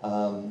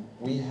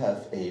 We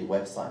have a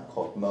website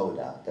called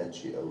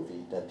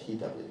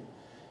moda.gov.tw.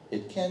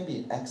 It can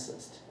be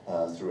accessed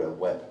through a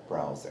web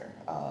browser,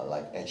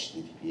 like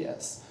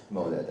HTTPS,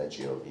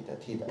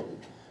 moda.gov.tw.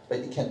 But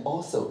it can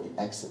also be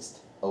accessed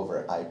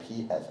over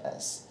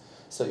IPFS.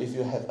 So if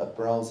you have a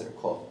browser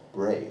called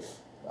Brave,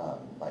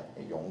 like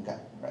a 勇敢,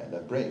 right, the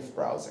Brave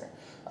browser,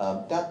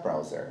 that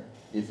browser,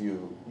 if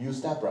you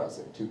use that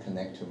browser to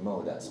connect to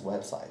Moda's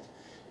website,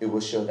 it will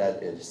show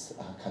that it's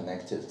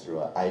connected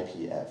through an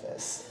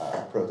IPFS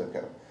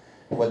protocol.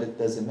 What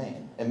does it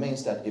mean? It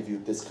means that if you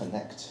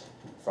disconnect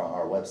from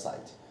our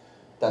website,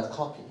 that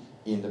copy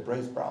in the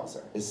Brave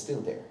browser is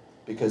still there,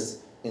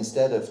 because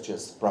instead of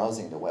just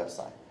browsing the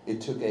website,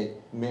 it took a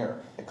mirror,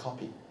 a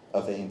copy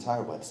of the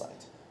entire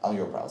website on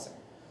your browser.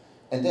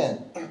 And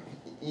then,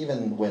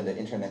 even when the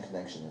internet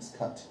connection is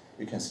cut,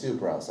 you can still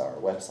browse our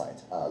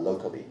website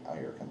locally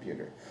on your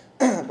computer.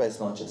 But it's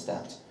not just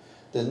that.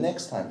 The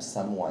next time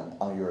someone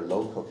on your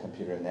local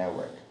computer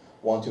network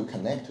want to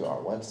connect to our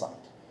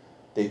website,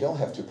 they don't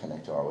have to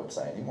connect to our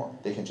website anymore.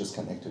 They can just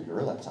connect to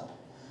your laptop.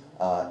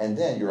 And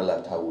then your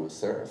laptop will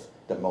serve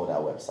the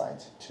Moda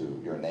website to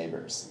your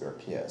neighbors, your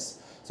peers.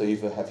 So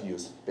if you have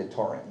used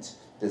BitTorrent,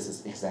 this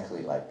is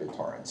exactly like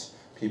BitTorrent.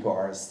 People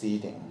are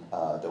seeding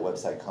the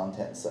website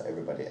content so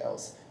everybody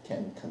else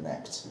can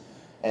connect.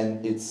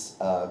 And it's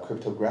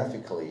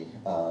cryptographically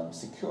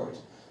secured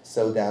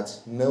so that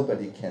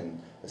nobody can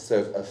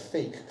serve a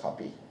fake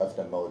copy of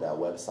the Moda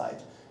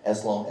website.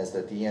 As long as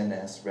the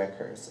DNS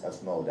records of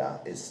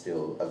Moda is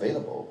still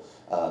available,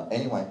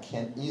 anyone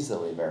can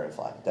easily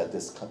verify that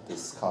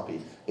this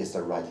copy is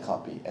the right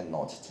copy and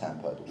not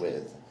tampered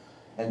with.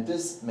 And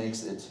this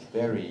makes it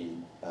very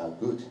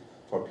good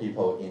for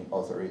people in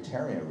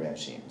authoritarian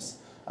regimes,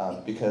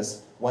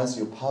 because once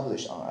you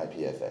publish on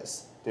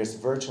IPFS, there's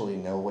virtually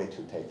no way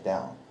to take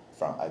down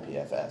from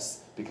IPFS,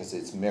 because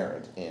it's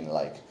mirrored in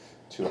like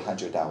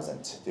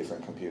 200,000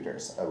 different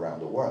computers around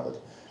the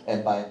world.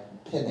 And by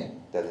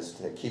pinning, that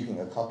is keeping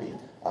a copy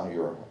on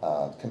your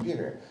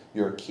computer,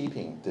 you're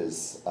keeping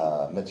this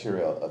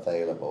material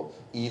available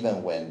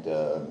even when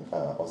the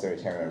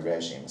authoritarian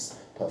regimes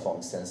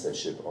perform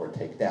censorship or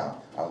take down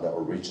on the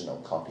original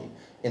copy.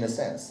 In a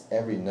sense,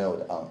 every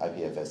node on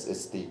IPFS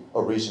is the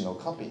original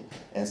copy.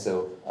 And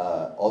so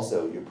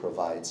also you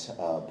provide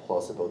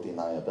plausible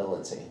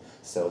deniability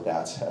so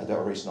that the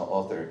original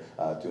author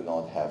do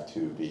not have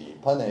to be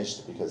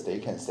punished, because they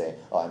can say,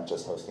 oh, I'm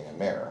just hosting a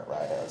mirror,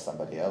 right? Or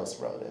somebody else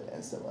wrote it,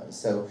 and so on.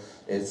 So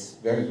it's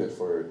very good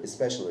for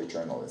especially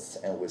journalists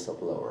and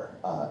whistleblower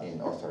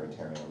in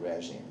authoritarian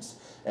regimes.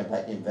 And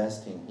by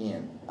investing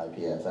in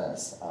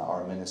IPFS,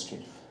 our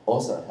ministry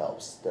also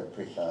helps the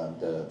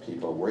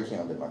people working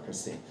on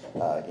democracy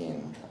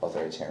in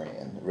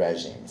authoritarian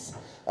regimes.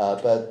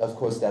 But of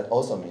course, that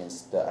also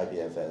means the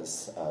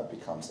IPFS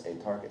becomes a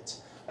target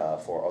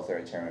for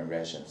authoritarian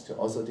regimes to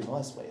also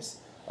devise ways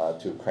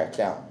to crack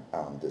down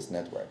on this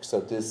network. So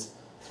this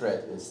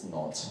threat is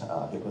not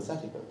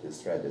hypothetical.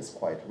 This threat is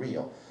quite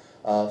real.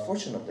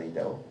 Fortunately,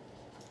 though,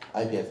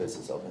 IPFS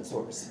is open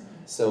source.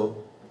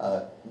 So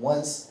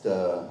once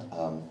the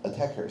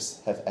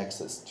attackers have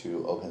access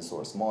to open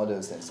source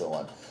models and so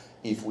on,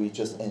 if we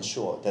just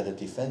ensure that the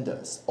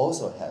defenders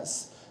also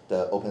has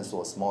the open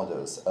source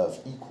models of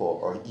equal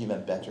or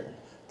even better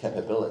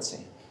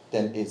capability,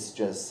 then it's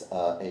just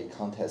a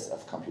contest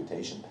of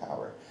computation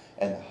power,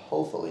 and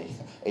hopefully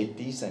a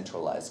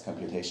decentralized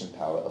computation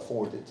power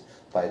afforded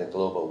by the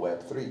global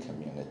Web3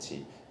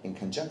 community in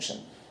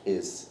conjunction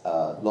is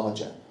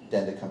larger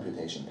than the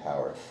computation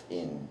power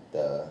in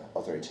the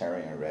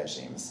authoritarian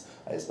regimes,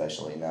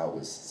 especially now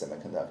with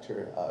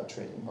semiconductor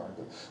trade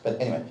embargo.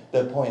 But anyway,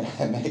 the point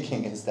I'm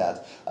making is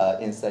that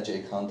in such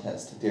a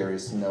contest, there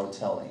is no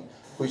telling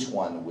which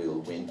one will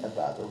win a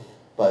battle.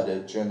 but a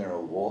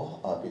general war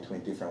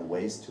between different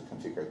ways to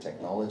configure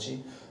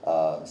technology,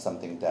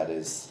 something that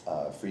is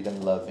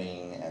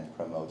freedom-loving and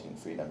promoting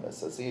freedom of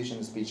association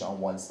and speech on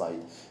one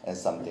side, and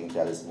something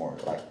that is more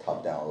like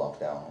top-down,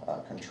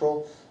 lockdown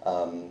control.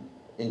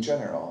 In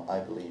general, I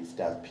believe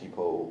that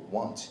people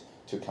want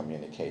to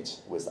communicate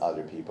with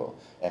other people,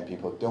 and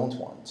people don't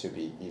want to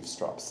be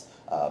eavesdrops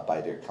by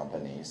their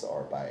companies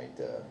or by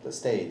the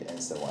state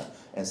and so on.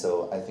 And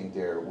so I think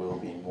there will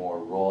be more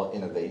raw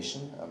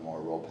innovation, more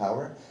raw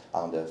power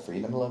on the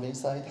freedom-loving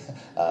side,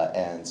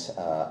 and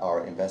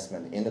our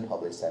investment in the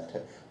public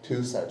sector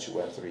to such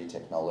Web3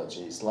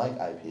 technologies like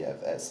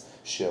IPFS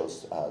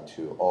shows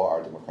to all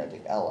our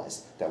democratic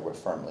allies that we're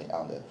firmly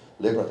on the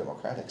liberal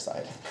democratic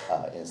side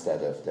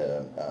instead of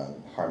the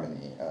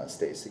harmony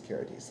state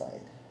security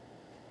side.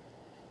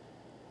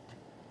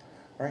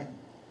 All right,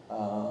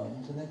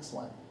 the next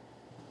one.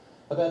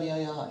 About the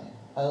AI,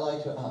 I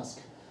like to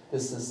ask, the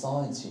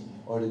society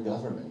or the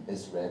government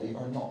is ready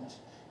or not?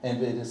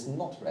 And if it is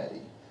not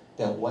ready,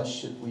 then what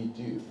should we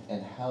do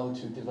and how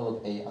to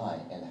develop AI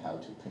and how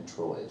to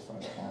control it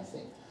from the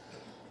passing?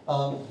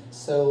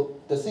 So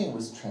the thing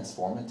with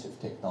transformative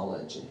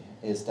technology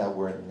is that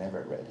we're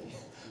never ready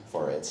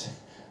for it.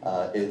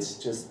 It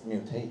just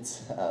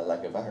mutates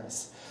like a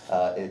virus.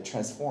 It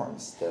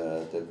transforms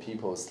the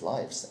people's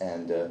lives,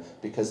 and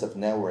because of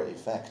network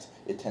effect,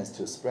 it tends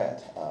to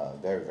spread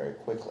very, very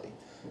quickly.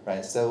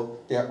 Right? So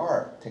there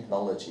are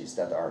technologies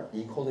that are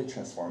equally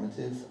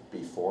transformative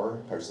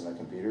before personal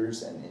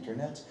computers and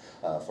internet.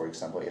 For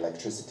example,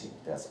 electricity,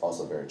 that's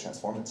also very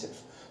transformative.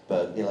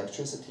 But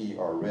electricity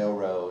or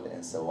railroad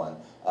and so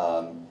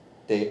on,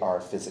 they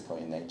are physical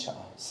in nature.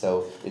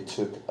 So it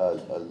took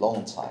a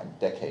long time,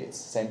 decades,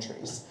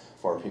 centuries,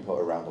 for people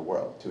around the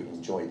world to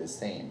enjoy the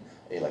same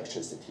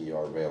electricity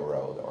or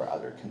railroad or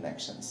other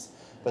connections.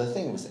 But the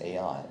thing with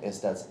AI is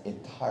that's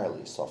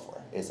entirely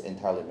software. It's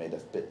entirely made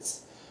of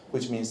bits,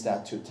 which means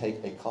that to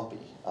take a copy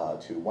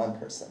to one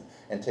person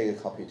and take a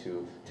copy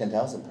to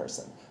 10,000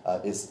 person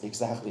is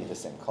exactly the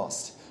same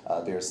cost.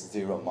 There's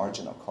zero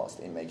marginal cost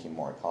in making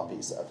more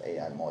copies of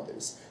AI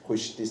models,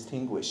 which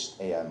distinguish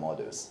AI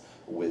models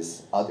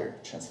with other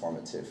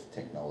transformative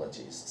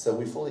technologies. So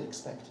we fully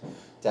expect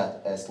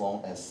that as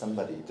long as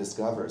somebody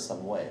discovers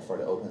some way for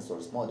the open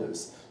source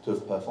models to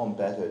perform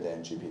better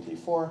than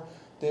GPT-4,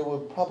 they will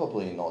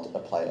probably not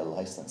apply a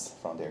license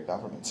from their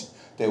government.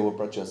 They will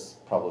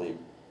just probably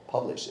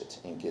publish it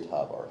in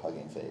GitHub or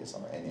Hugging Face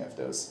or any of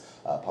those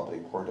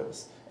public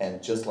portals.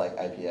 And just like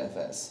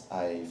IPFS,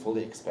 I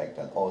fully expect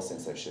that all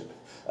censorship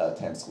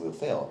attempts will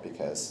fail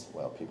because,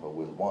 well, people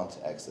will want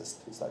access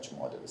to such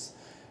models.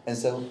 And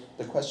so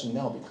the question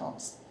now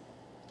becomes,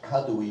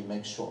 how do we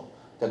make sure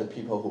that the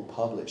people who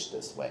publish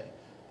this way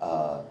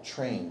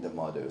train the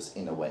models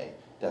in a way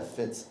that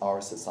fits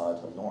our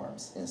societal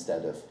norms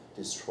instead of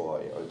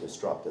destroy or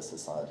disrupt the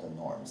societal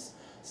norms?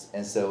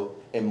 And so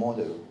a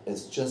model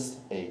is just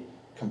a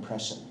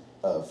compression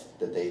of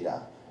the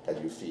data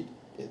that you feed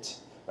it,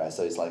 right?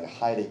 So it's like a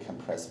highly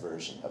compressed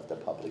version of the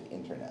public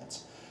internet.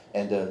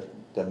 And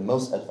the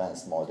most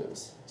advanced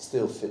models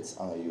still fits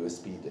on a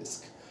USB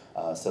disk.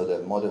 So the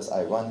models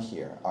I run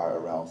here are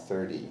around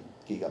 30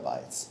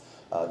 gigabytes.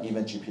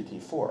 Even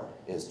GPT-4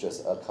 is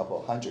just a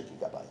couple hundred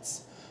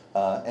gigabytes.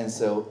 And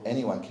so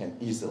anyone can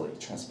easily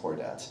transport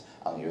that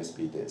on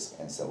USB disk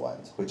and so on,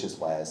 which is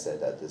why I said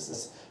that this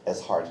is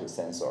as hard to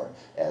censor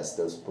as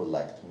those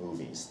bootlegged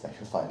movies that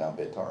you find on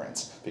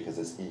BitTorrent, because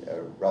it's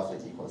roughly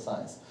equal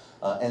size.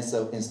 And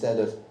so instead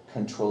of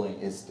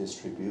controlling its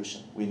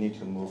distribution, we need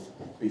to move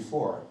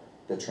before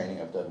the training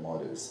of the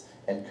models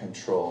and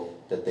control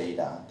the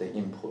data, the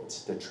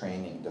input, the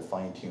training, the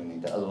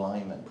fine-tuning, the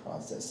alignment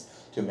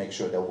process to make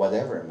sure that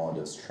whatever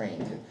models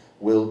trained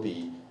will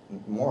be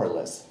more or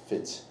less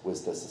fit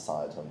with the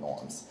societal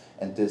norms.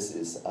 And this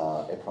is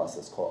a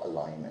process called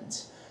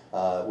alignment.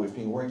 We've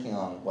been working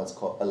on what's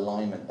called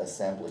alignment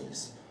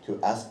assemblies to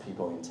ask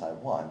people in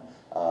Taiwan,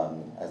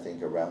 I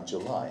think around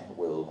July,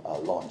 we'll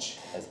launch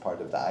as part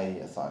of the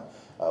Ideathon,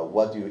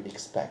 what do you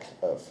expect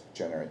of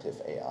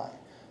generative AI?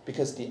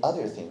 Because the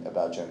other thing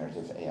about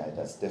generative AI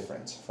that's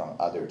different from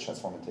other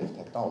transformative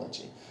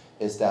technology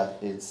is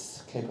that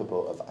it's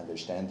capable of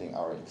understanding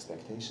our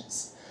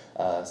expectations.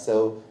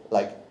 So,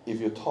 like, if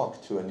you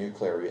talk to a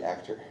nuclear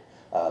reactor,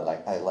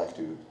 like I like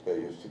to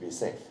be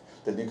safe,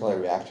 the nuclear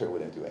reactor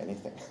wouldn't do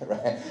anything,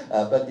 right?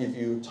 But if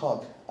you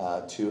talk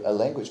to a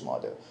language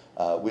model,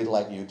 we'd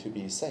like you to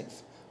be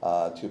safe,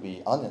 to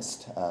be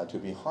honest, to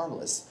be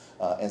harmless,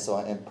 and so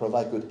on, and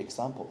provide good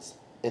examples.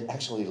 It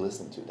actually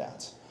listens to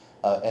that.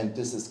 And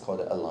this is called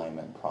the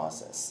alignment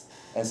process.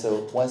 And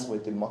so once we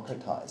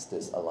democratize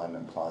this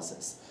alignment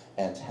process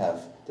and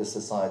have the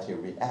society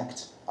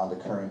react on the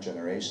current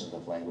generations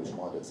of language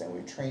models, and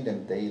we train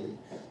them daily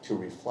to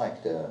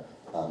reflect the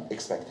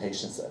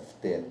expectations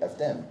of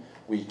them,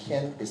 we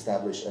can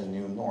establish a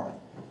new norm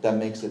that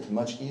makes it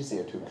much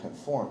easier to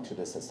conform to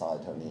the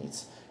societal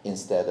needs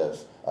instead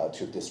of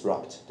to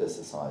disrupt the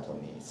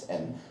societal needs.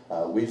 And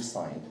we've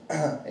signed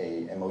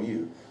a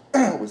MOU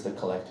with the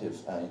Collective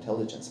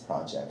Intelligence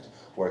Project,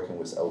 working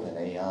with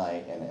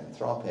OpenAI and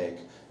Anthropic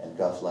and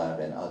GovLab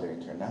and other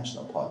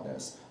international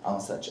partners on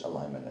such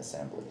alignment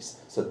assemblies.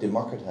 So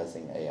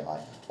democratizing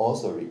AI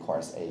also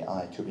requires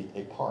AI to be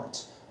a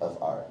part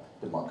of our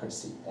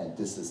democracy, and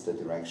this is the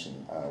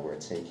direction we're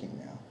taking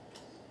now.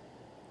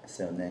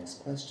 So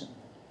next question.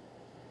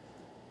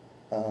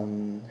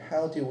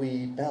 How do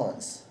we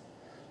balance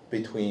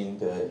between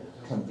the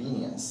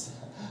convenience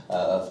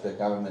of the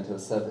governmental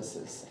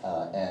services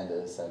and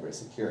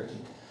cybersecurity?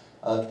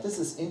 This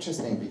is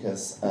interesting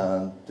because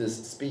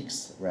this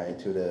speaks, right,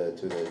 to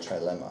the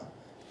trilemma,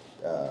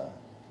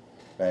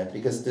 right?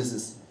 Because this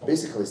is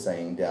basically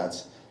saying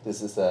that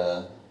this is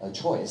a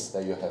choice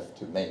that you have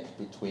to make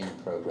between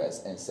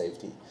progress and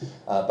safety.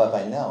 But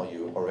by now,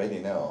 you already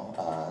know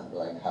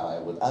like how I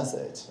would answer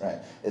it, right?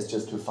 It's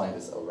just to find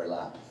this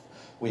overlap.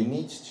 We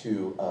need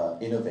to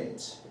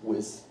innovate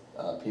with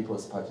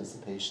people's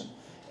participation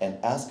and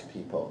ask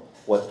people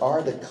what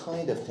are the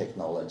kind of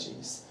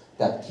technologies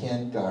that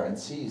can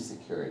guarantee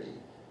security,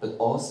 but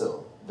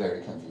also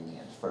very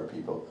convenient for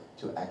people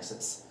to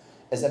access.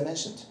 As I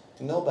mentioned,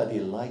 nobody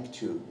likes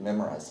to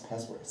memorize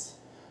passwords.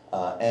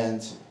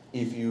 And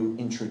if you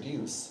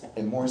introduce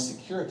a more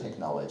secure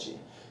technology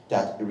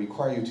that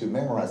require you to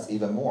memorize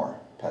even more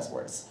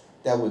passwords,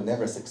 that would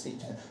never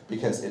succeed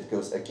because it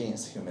goes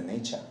against human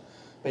nature.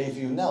 But if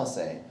you now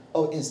say,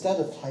 oh, instead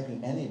of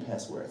typing any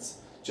passwords,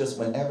 just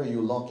whenever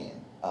you log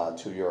in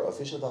to your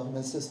official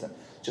document system,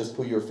 just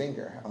put your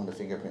finger on the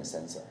fingerprint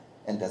sensor,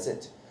 and that's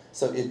it.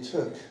 So it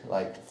took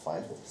like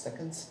 5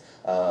 seconds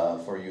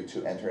for you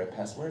to enter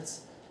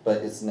passwords,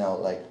 but it's now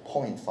like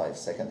 0.5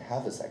 seconds,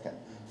 half a second,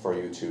 for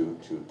you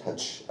to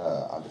touch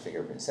on the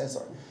fingerprint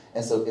sensor.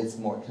 And so it's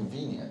more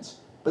convenient,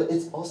 but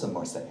it's also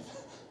more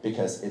safe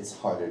because it's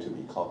harder to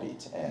be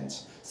copied and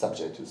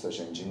subject to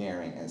social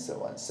engineering and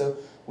so on. So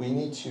we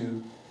need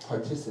to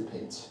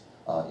participate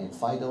in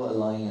FIDO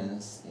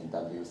Alliance, in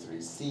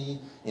W3C,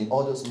 in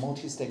all those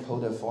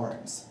multi-stakeholder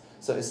forums.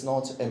 So it's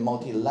not a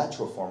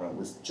multilateral forum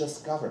with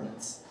just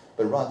governments,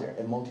 but rather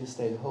a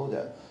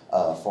multi-stakeholder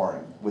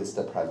forum with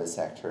the private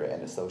sector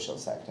and the social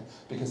sector,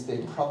 because they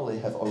probably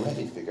have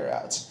already figured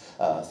out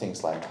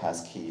things like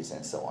passkeys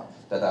and so on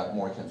that are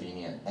more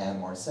convenient and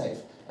more safe.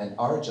 And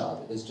our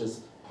job is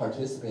just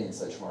participate in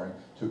such forum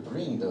to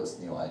bring those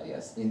new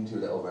ideas into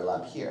the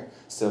overlap here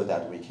so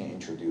that we can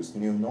introduce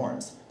new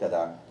norms that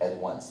are at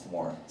once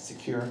more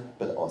secure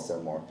but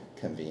also more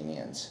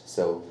convenient.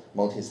 So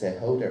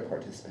multi-stakeholder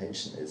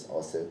participation is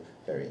also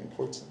very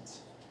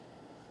important.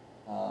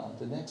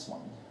 The next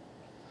one.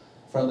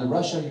 From the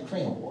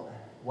Russia-Ukraine war,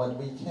 what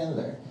we can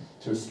learn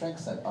to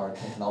strengthen our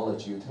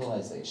technology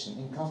utilization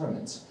in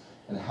government,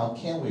 and how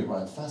can we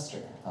run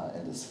faster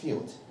in this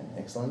field? An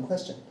excellent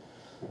question.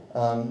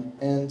 I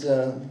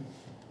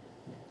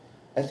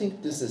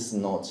think this is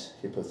not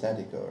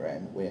hypothetical,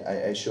 right?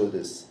 I showed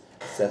this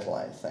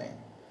satellite thing,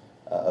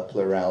 a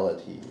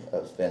plurality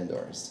of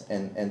vendors,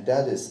 and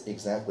that is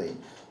exactly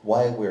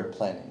why we're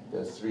planning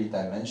the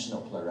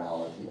three-dimensional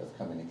plurality of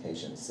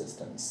communication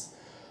systems.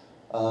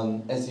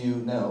 As you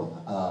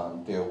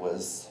know, there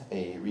was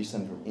a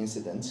recent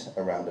incident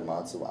around the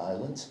Matsu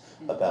Island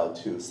about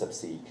 2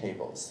 subsea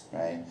cables,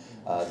 right?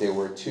 There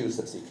were 2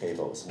 subsea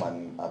cables,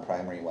 one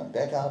primary, one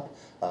backup,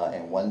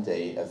 and one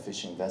day a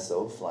fishing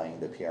vessel flying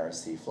the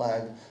PRC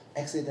flag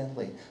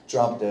accidentally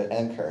dropped the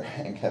anchor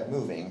and kept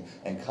moving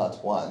and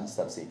cut one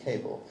subsea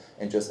cable.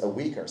 And just a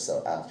week or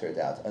so after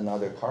that,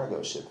 another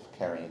cargo ship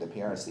carrying the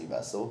PRC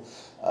vessel,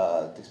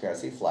 the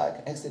PRC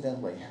flag,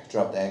 accidentally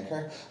dropped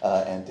anchor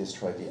and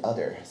destroyed the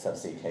other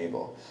subsea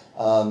cable.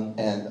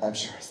 And I'm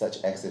sure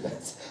such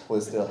accidents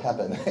will still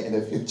happen in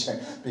the future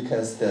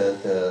because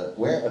the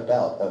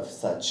whereabouts of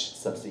such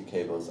subsea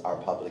cables are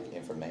public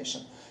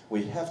information.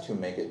 We have to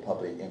make it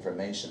public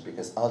information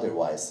because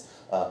otherwise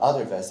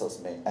other vessels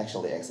may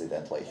actually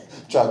accidentally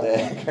drop the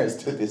anchors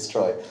to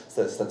destroy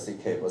the subsea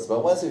cables.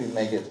 But once we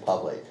make it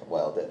public,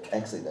 well, the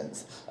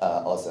accidents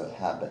also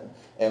happen.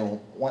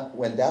 And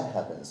when that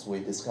happens,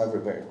 we discover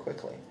very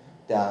quickly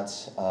that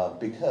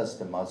because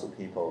the Matsu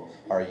people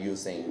are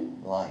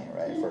using line,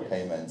 right, for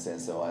payments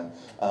and so on,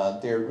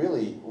 there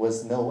really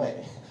was no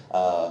way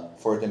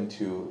for them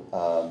to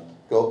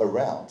go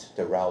around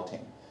the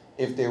routing.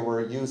 If they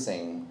were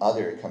using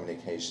other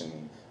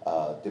communication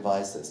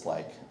devices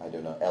like, I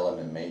don't know,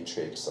 element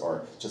matrix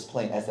or just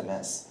plain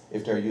SMS,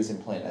 if they're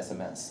using plain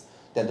SMS,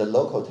 then the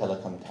local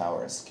telecom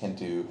towers can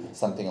do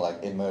something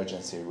like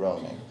emergency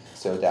roaming,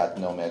 so that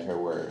no matter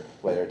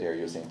whether they're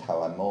using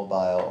Taiwan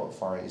Mobile or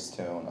Far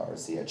EasTone or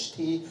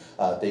CHT,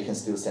 they can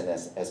still send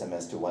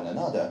SMS to one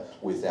another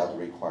without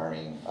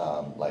requiring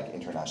like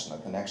international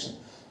connection.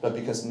 But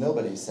because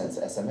nobody sends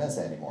SMS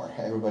anymore,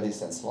 everybody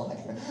sends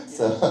line.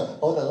 So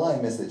all the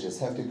line messages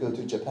have to go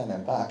to Japan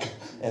and back,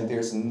 and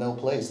there's no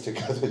place to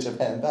go to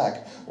Japan and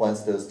back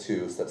once those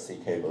two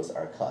subsea cables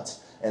are cut.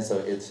 And so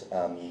it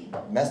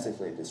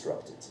massively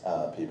disrupted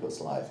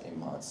people's life in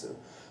Matsu.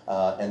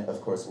 And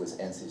of course, with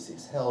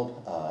NCC's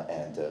help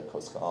and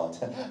Coast Guard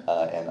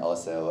and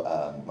also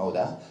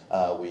MODA,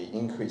 we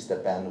increased the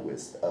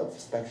bandwidth of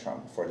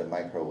spectrum for the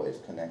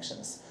microwave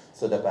connections.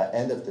 So that by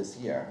end of this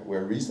year,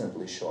 we're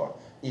reasonably sure,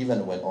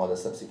 even when all the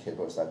subsea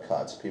cables are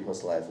cut,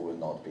 people's life will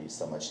not be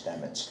so much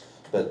damaged.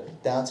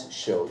 But that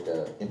showed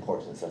the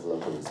importance of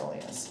local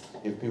resilience.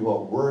 If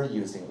people were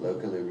using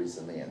locally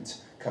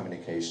resilient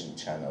communication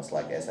channels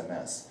like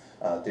SMS,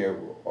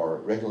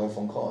 or regular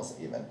phone calls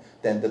even,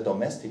 then the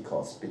domestic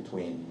calls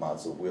between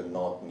Matsu will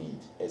not need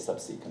a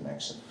subsea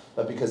connection.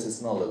 But because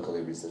it's not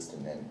locally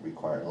resistant and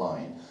required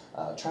line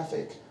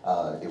traffic,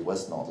 it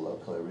was not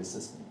locally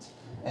resistant.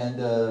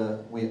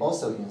 And we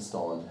also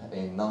installed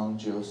a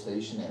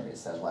non-geostationary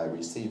satellite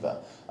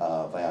receiver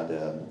via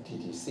the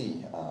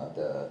TTC,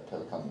 the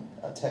Telecom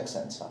Tech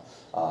Center,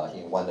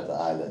 in one of the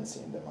islands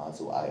in the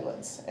Matsu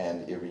Islands.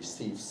 And it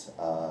receives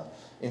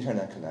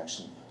internet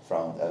connection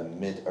from a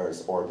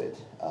mid-Earth orbit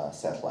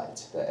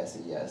satellite, the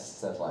SES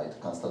satellite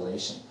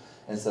constellation.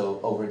 And so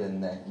over the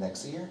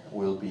next year,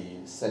 we'll be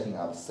setting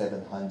up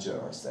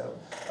 700 or so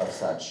of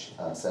such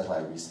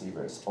satellite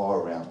receivers all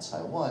around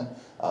Taiwan,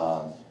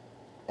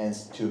 and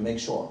to make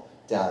sure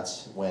that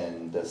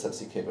when the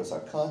subsea cables are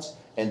cut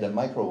and the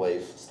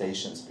microwave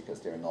stations, because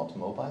they're not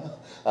mobile,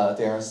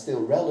 they are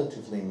still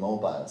relatively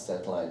mobile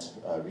satellite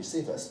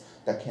receivers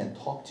that can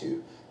talk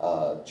to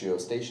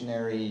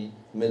geostationary,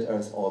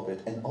 mid-Earth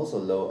orbit, and also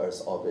low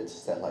Earth orbit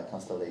satellite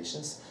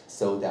constellations,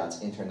 so that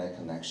internet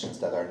connections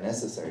that are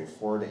necessary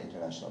for the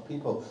international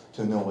people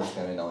to know what's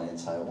going on in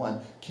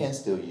Taiwan can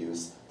still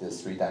use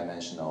this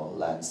three-dimensional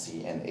land,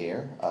 sea, and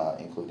air,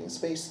 including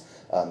space,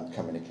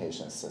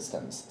 communication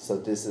systems. So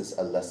this is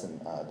a lesson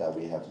that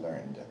we have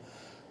learned.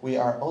 We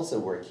are also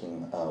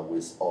working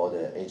with all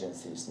the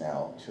agencies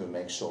now to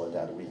make sure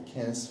that we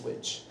can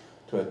switch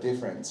to a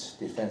different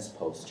defense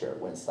posture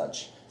when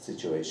such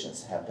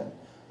situations happen.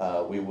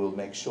 We will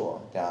make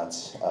sure that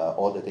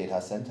all the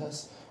data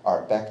centers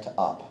are backed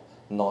up,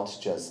 not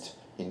just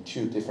in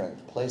two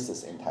different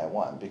places in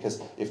Taiwan,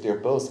 because if they're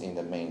both in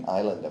the main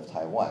island of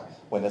Taiwan,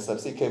 when the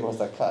subsea cables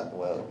are cut,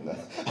 well,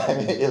 I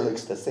mean, it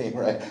looks the same,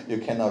 right? You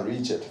cannot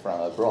reach it from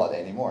abroad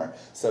anymore.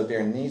 So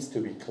there needs to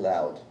be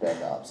cloud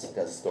backups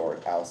that's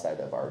stored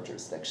outside of our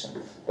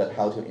jurisdiction. But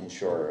how to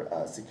ensure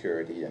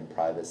security and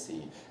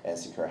privacy and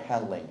secure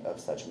handling of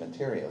such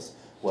materials?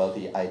 Well,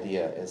 the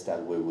idea is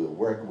that we will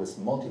work with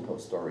multiple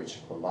storage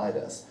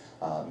providers,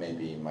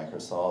 maybe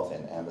Microsoft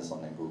and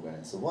Amazon and Google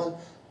and so on,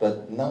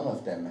 but none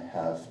of them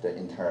have the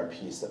entire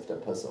piece of the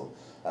puzzle.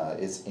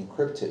 It's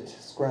encrypted,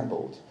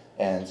 scrambled,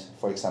 and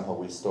for example,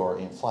 we store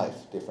in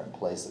 5 different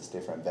places,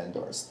 different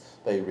vendors,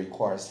 but it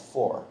requires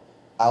 4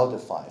 out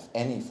of 5,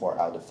 any 4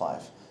 out of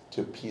 5,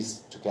 to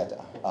piece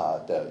together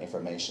the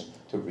information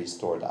to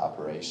restore the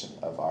operation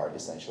of our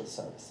essential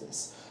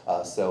services.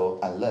 So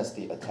unless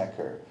the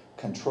attacker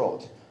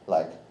controlled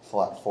like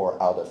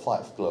 4 out of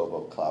 5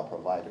 global cloud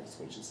providers,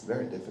 which is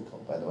very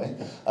difficult, by the way,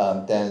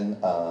 then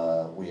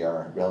we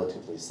are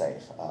relatively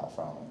safe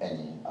from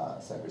any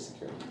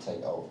cybersecurity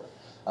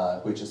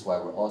takeover, which is why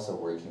we're also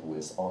working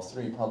with all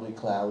 3 public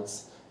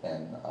clouds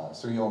and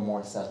 3 or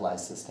more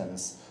satellite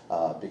systems,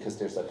 because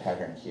there's a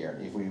pattern here.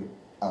 If we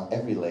on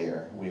every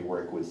layer, we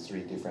work with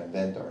 3 different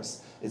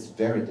vendors. It's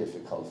very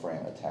difficult for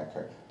an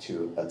attacker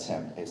to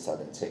attempt a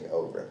sudden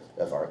takeover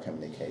of our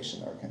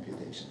communication or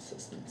computation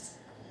systems.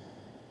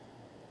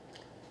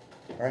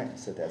 All right,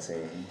 so that's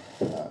a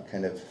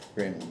kind of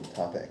grim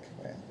topic,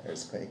 right?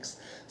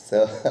 Earthquakes.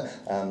 So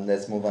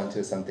let's move on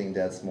to something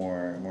that's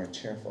more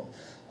cheerful.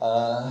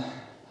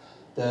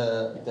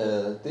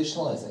 The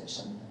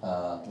digitalization,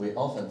 we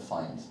often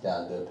find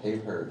that the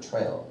paper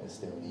trail is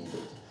still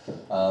needed.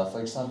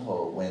 For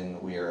example,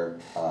 when we are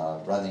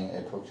running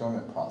a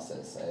procurement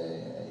process,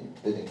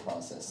 a bidding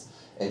process,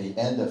 at the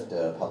end of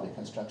the public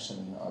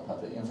construction or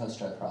public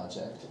infrastructure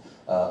project,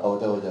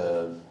 although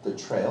the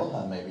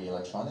trail may be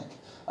electronic,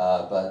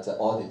 but the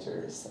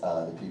auditors,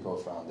 the people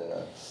from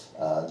the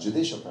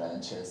judicial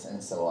branches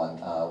and so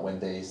on, when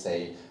they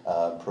say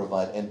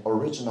provide an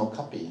original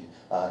copy,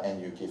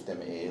 and you give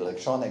them an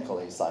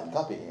electronically signed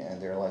copy,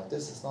 and they're like,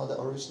 this is not the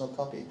original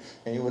copy.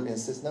 And you would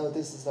insist, no,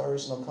 this is the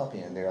original copy.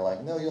 And they're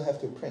like, no, you have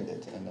to print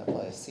it and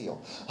apply a seal,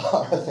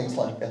 or things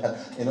like that,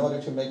 in order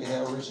to make it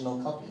an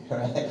original copy,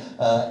 right?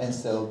 And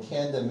so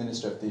can the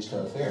Minister of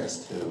Digital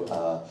Affairs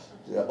to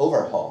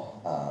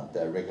overhaul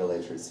the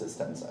regulatory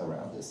systems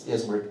around this?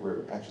 Yes,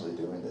 we're actually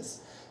doing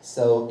this.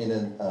 So in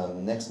the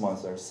next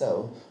month or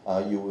so,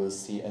 you will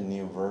see a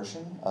new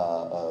version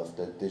of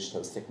the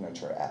Digital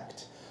Signature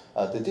Act.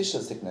 The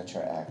Digital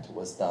Signature Act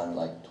was done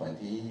like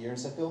 20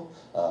 years ago,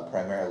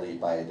 primarily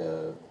by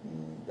the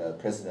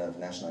president of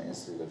National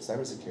Institute of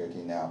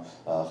Cybersecurity now,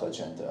 He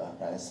Juande.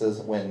 Right? So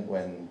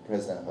when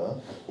President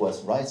He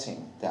was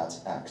writing that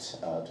act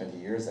 20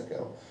 years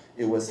ago,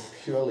 it was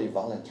purely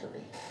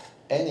voluntary.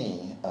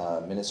 Any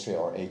ministry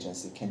or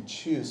agency can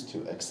choose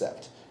to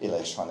accept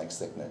electronic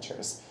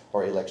signatures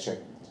or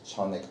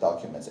electronic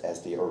documents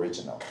as the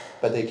original,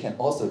 but they can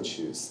also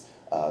choose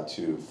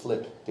to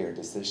flip their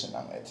decision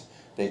on it.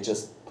 They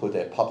just put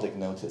a public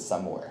notice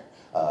somewhere,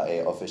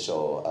 a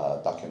official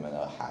document,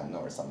 a Han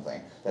or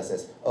something, that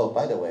says, oh,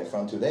 by the way,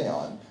 from today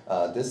on,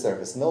 this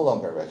service no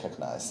longer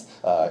recognizes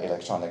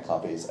electronic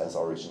copies as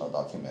original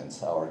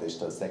documents or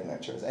digital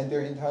signatures, and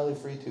they're entirely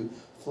free to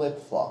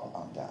flip-flop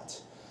on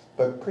that.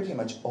 But pretty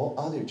much all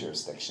other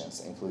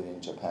jurisdictions, including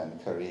Japan,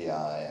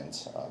 Korea, and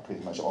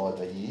pretty much all of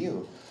the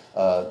EU,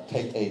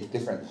 take a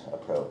different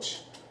approach.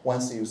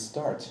 Once you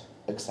start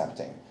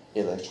accepting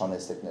electronic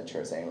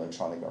signatures and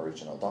electronic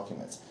original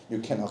documents, you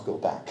cannot go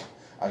back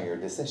on your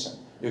decision.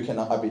 You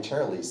cannot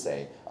arbitrarily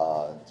say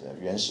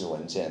原始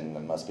文件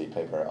must be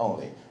paper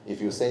only.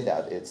 If you say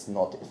that, it's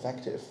not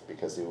effective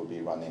because it will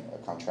be running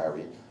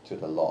contrary to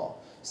the law.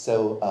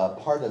 So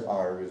part of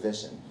our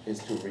revision is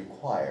to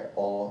require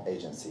all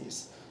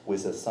agencies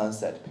with a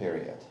sunset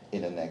period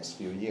in the next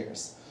few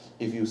years.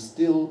 If you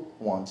still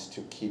want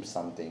to keep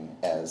something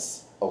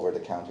as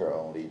over-the-counter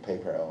only,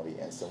 paper only,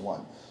 and so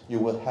on, you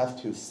will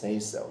have to say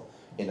so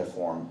in the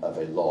form of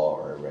a law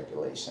or a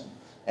regulation.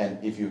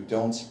 And if you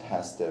don't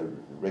pass the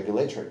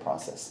regulatory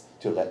process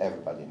to let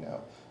everybody know,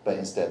 but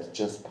instead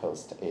just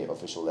post an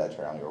official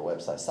letter on your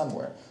website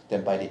somewhere,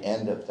 then by the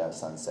end of that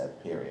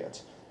sunset period,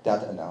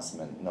 that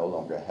announcement no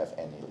longer have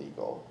any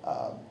legal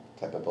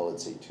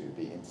capability to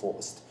be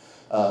enforced.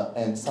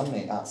 And some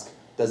may ask,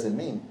 does it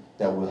mean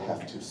that we'll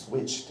have to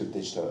switch to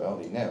digital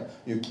only? No,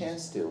 you can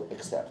still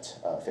accept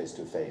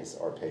face-to-face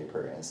or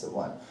paper and so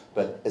on,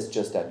 but it's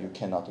just that you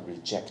cannot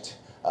reject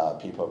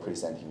people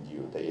presenting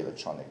you the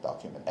electronic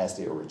document as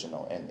the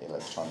original and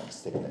electronic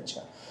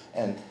signature.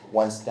 And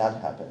once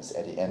that happens,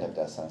 at the end of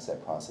that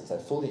sunset process, I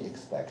fully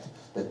expect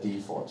the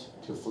default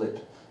to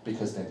flip,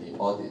 because then the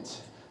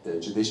audit, the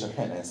judiciary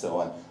and so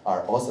on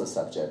are also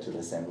subject to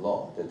the same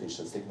law, the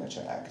Digital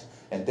Signature Act,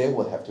 and they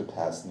will have to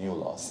pass new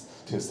laws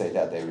to say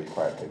that they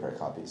require paper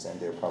copies, and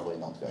they're probably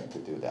not going to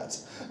do that.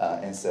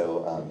 And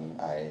so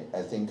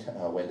I think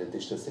when the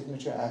Digital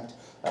Signature Act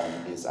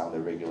is on the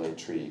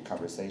regulatory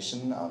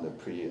conversation on the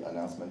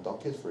pre-announcement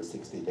docket for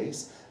 60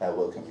 days, I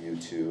welcome you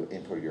to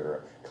input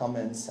your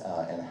comments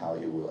and how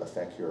it will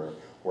affect your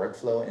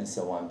workflow and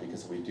so on,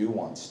 because we do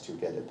want to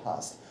get it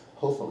passed,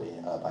 hopefully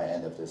by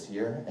end of this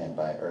year and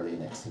by early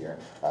next year,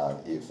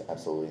 if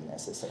absolutely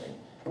necessary.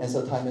 And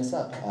so time is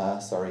up.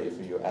 Sorry if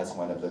you asked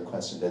one of the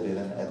questions that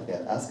didn't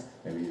get asked.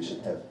 Maybe you should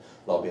have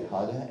lobbied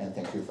harder, and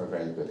thank you for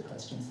very good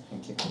questions.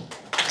 Thank you.